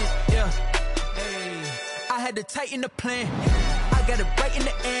again. Yeah. Hey, I had to tighten the plan. I got it right in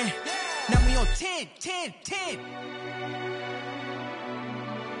the end. Now we on 10.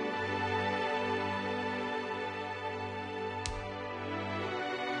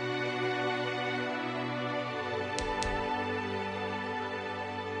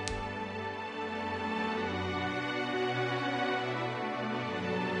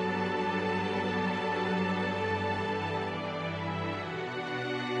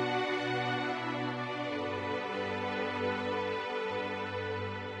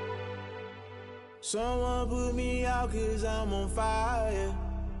 Someone put me out 'cause I'm on fire.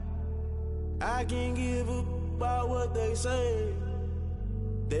 I can't give up about what they say.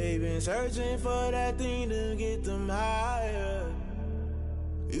 They've been searching for that thing to get them higher.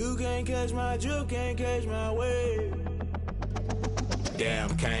 You can't catch my drift, can't catch my wave.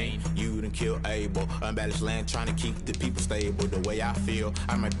 Damn Kane, you done killed Abel. Unbalanced land trying to keep the people stable. The way I feel,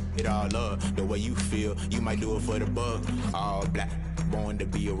 I might it all up. The way you feel, you might do it for the bug. All black, born to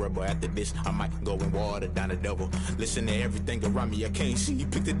be a rebel. After this, I might go and water down the devil. Listen to everything around me, I can't see. You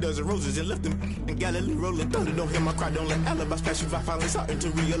picked a dozen roses and left them in Galilee rolling thunder. Don't hear my cry, don't let alibis pass you. I finally starting to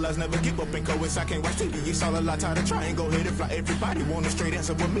realize, never give up and coincide. I can't watch TV, it's all a lot. Tired of trying, go ahead and fly. Everybody want a straight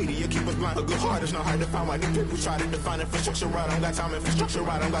answer, but media keep us blind. A good heart is not hard to find. Why the people try to define infrastructure right? I don't got time, infrastructure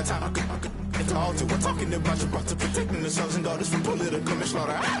right, I don't got time. I could it's all to we're talking about you, brought to protecting the sons and daughters from political and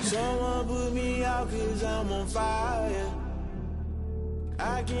slaughter. Someone put me out 'cause I'm on fire.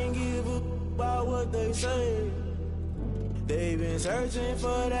 I can't give up about what they say. They've been searching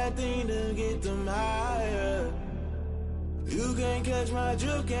for that thing to get them higher. You can't catch my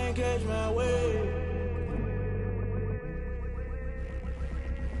drift, can't catch my wave.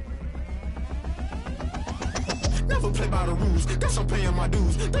 Never play by the rules, guess I'm paying my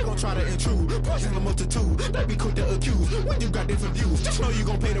dues. They gon' try to intrude, poison the multitude. They be quick to accuse, when you got different views. Just know you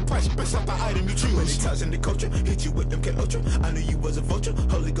gon' pay the price, based off the item you choose. Many times in the culture, hit you with them K Ultra. I knew you was a vulture,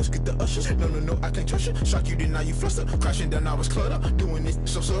 Holy Ghost get the ushers. No, I can't trust you. Shock you, then now you fluster. Crashing down, I was cluttered. Doing this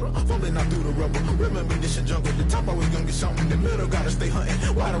so subtle, falling out through the rubble. Remember this in jungle, the top always gonna get something. The middle gotta stay hunting.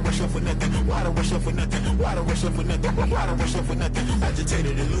 Why the rush left for nothing? Why the rush left for nothing? Why the rush left for nothing? Why the rush left for nothing?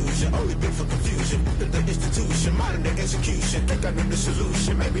 Agitated illusion, only built for confusion. The institution, modern day execution. Think I know the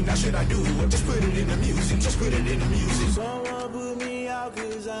solution. Maybe not should I do it? Just put it in the music. Just put it in the music. Someone put me out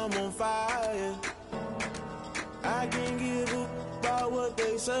 'cause I'm on fire. I can't give up about what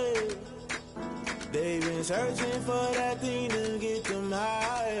they say. They've been searching for that thing to get them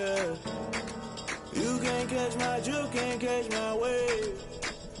higher. You can't catch my drift, can't catch my wave.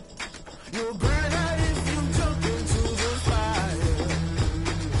 You'll burn out if you jump into the fire.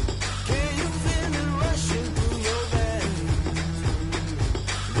 Can you feel it rushing through your veins?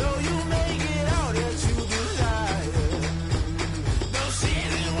 Though you make it out that you desire. No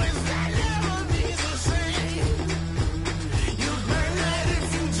season when that never be the same. You burn out if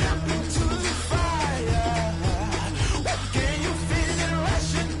you jump into the fire. Can you feel it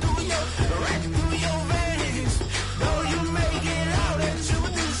rushing through your veins? Though you make it out that you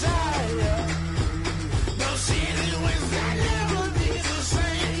desire.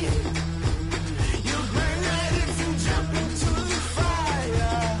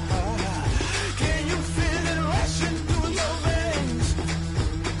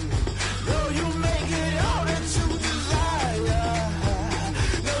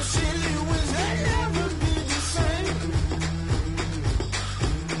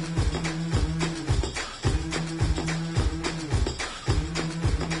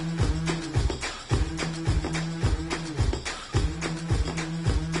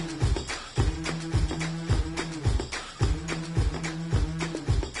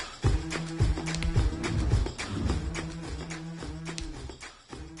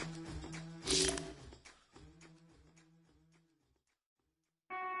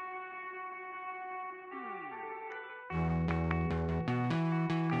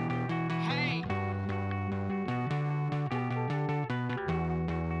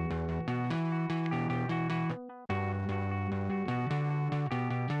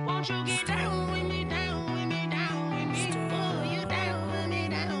 Won't you get down with me, down with me, down with me? Ooh, you down with me,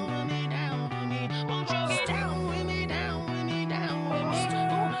 down with me, down with me. Won't you get down with me, down with me, down with me?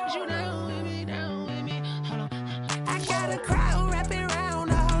 Ooh, you down with me, down with me. Hold on. I got a crowd rapping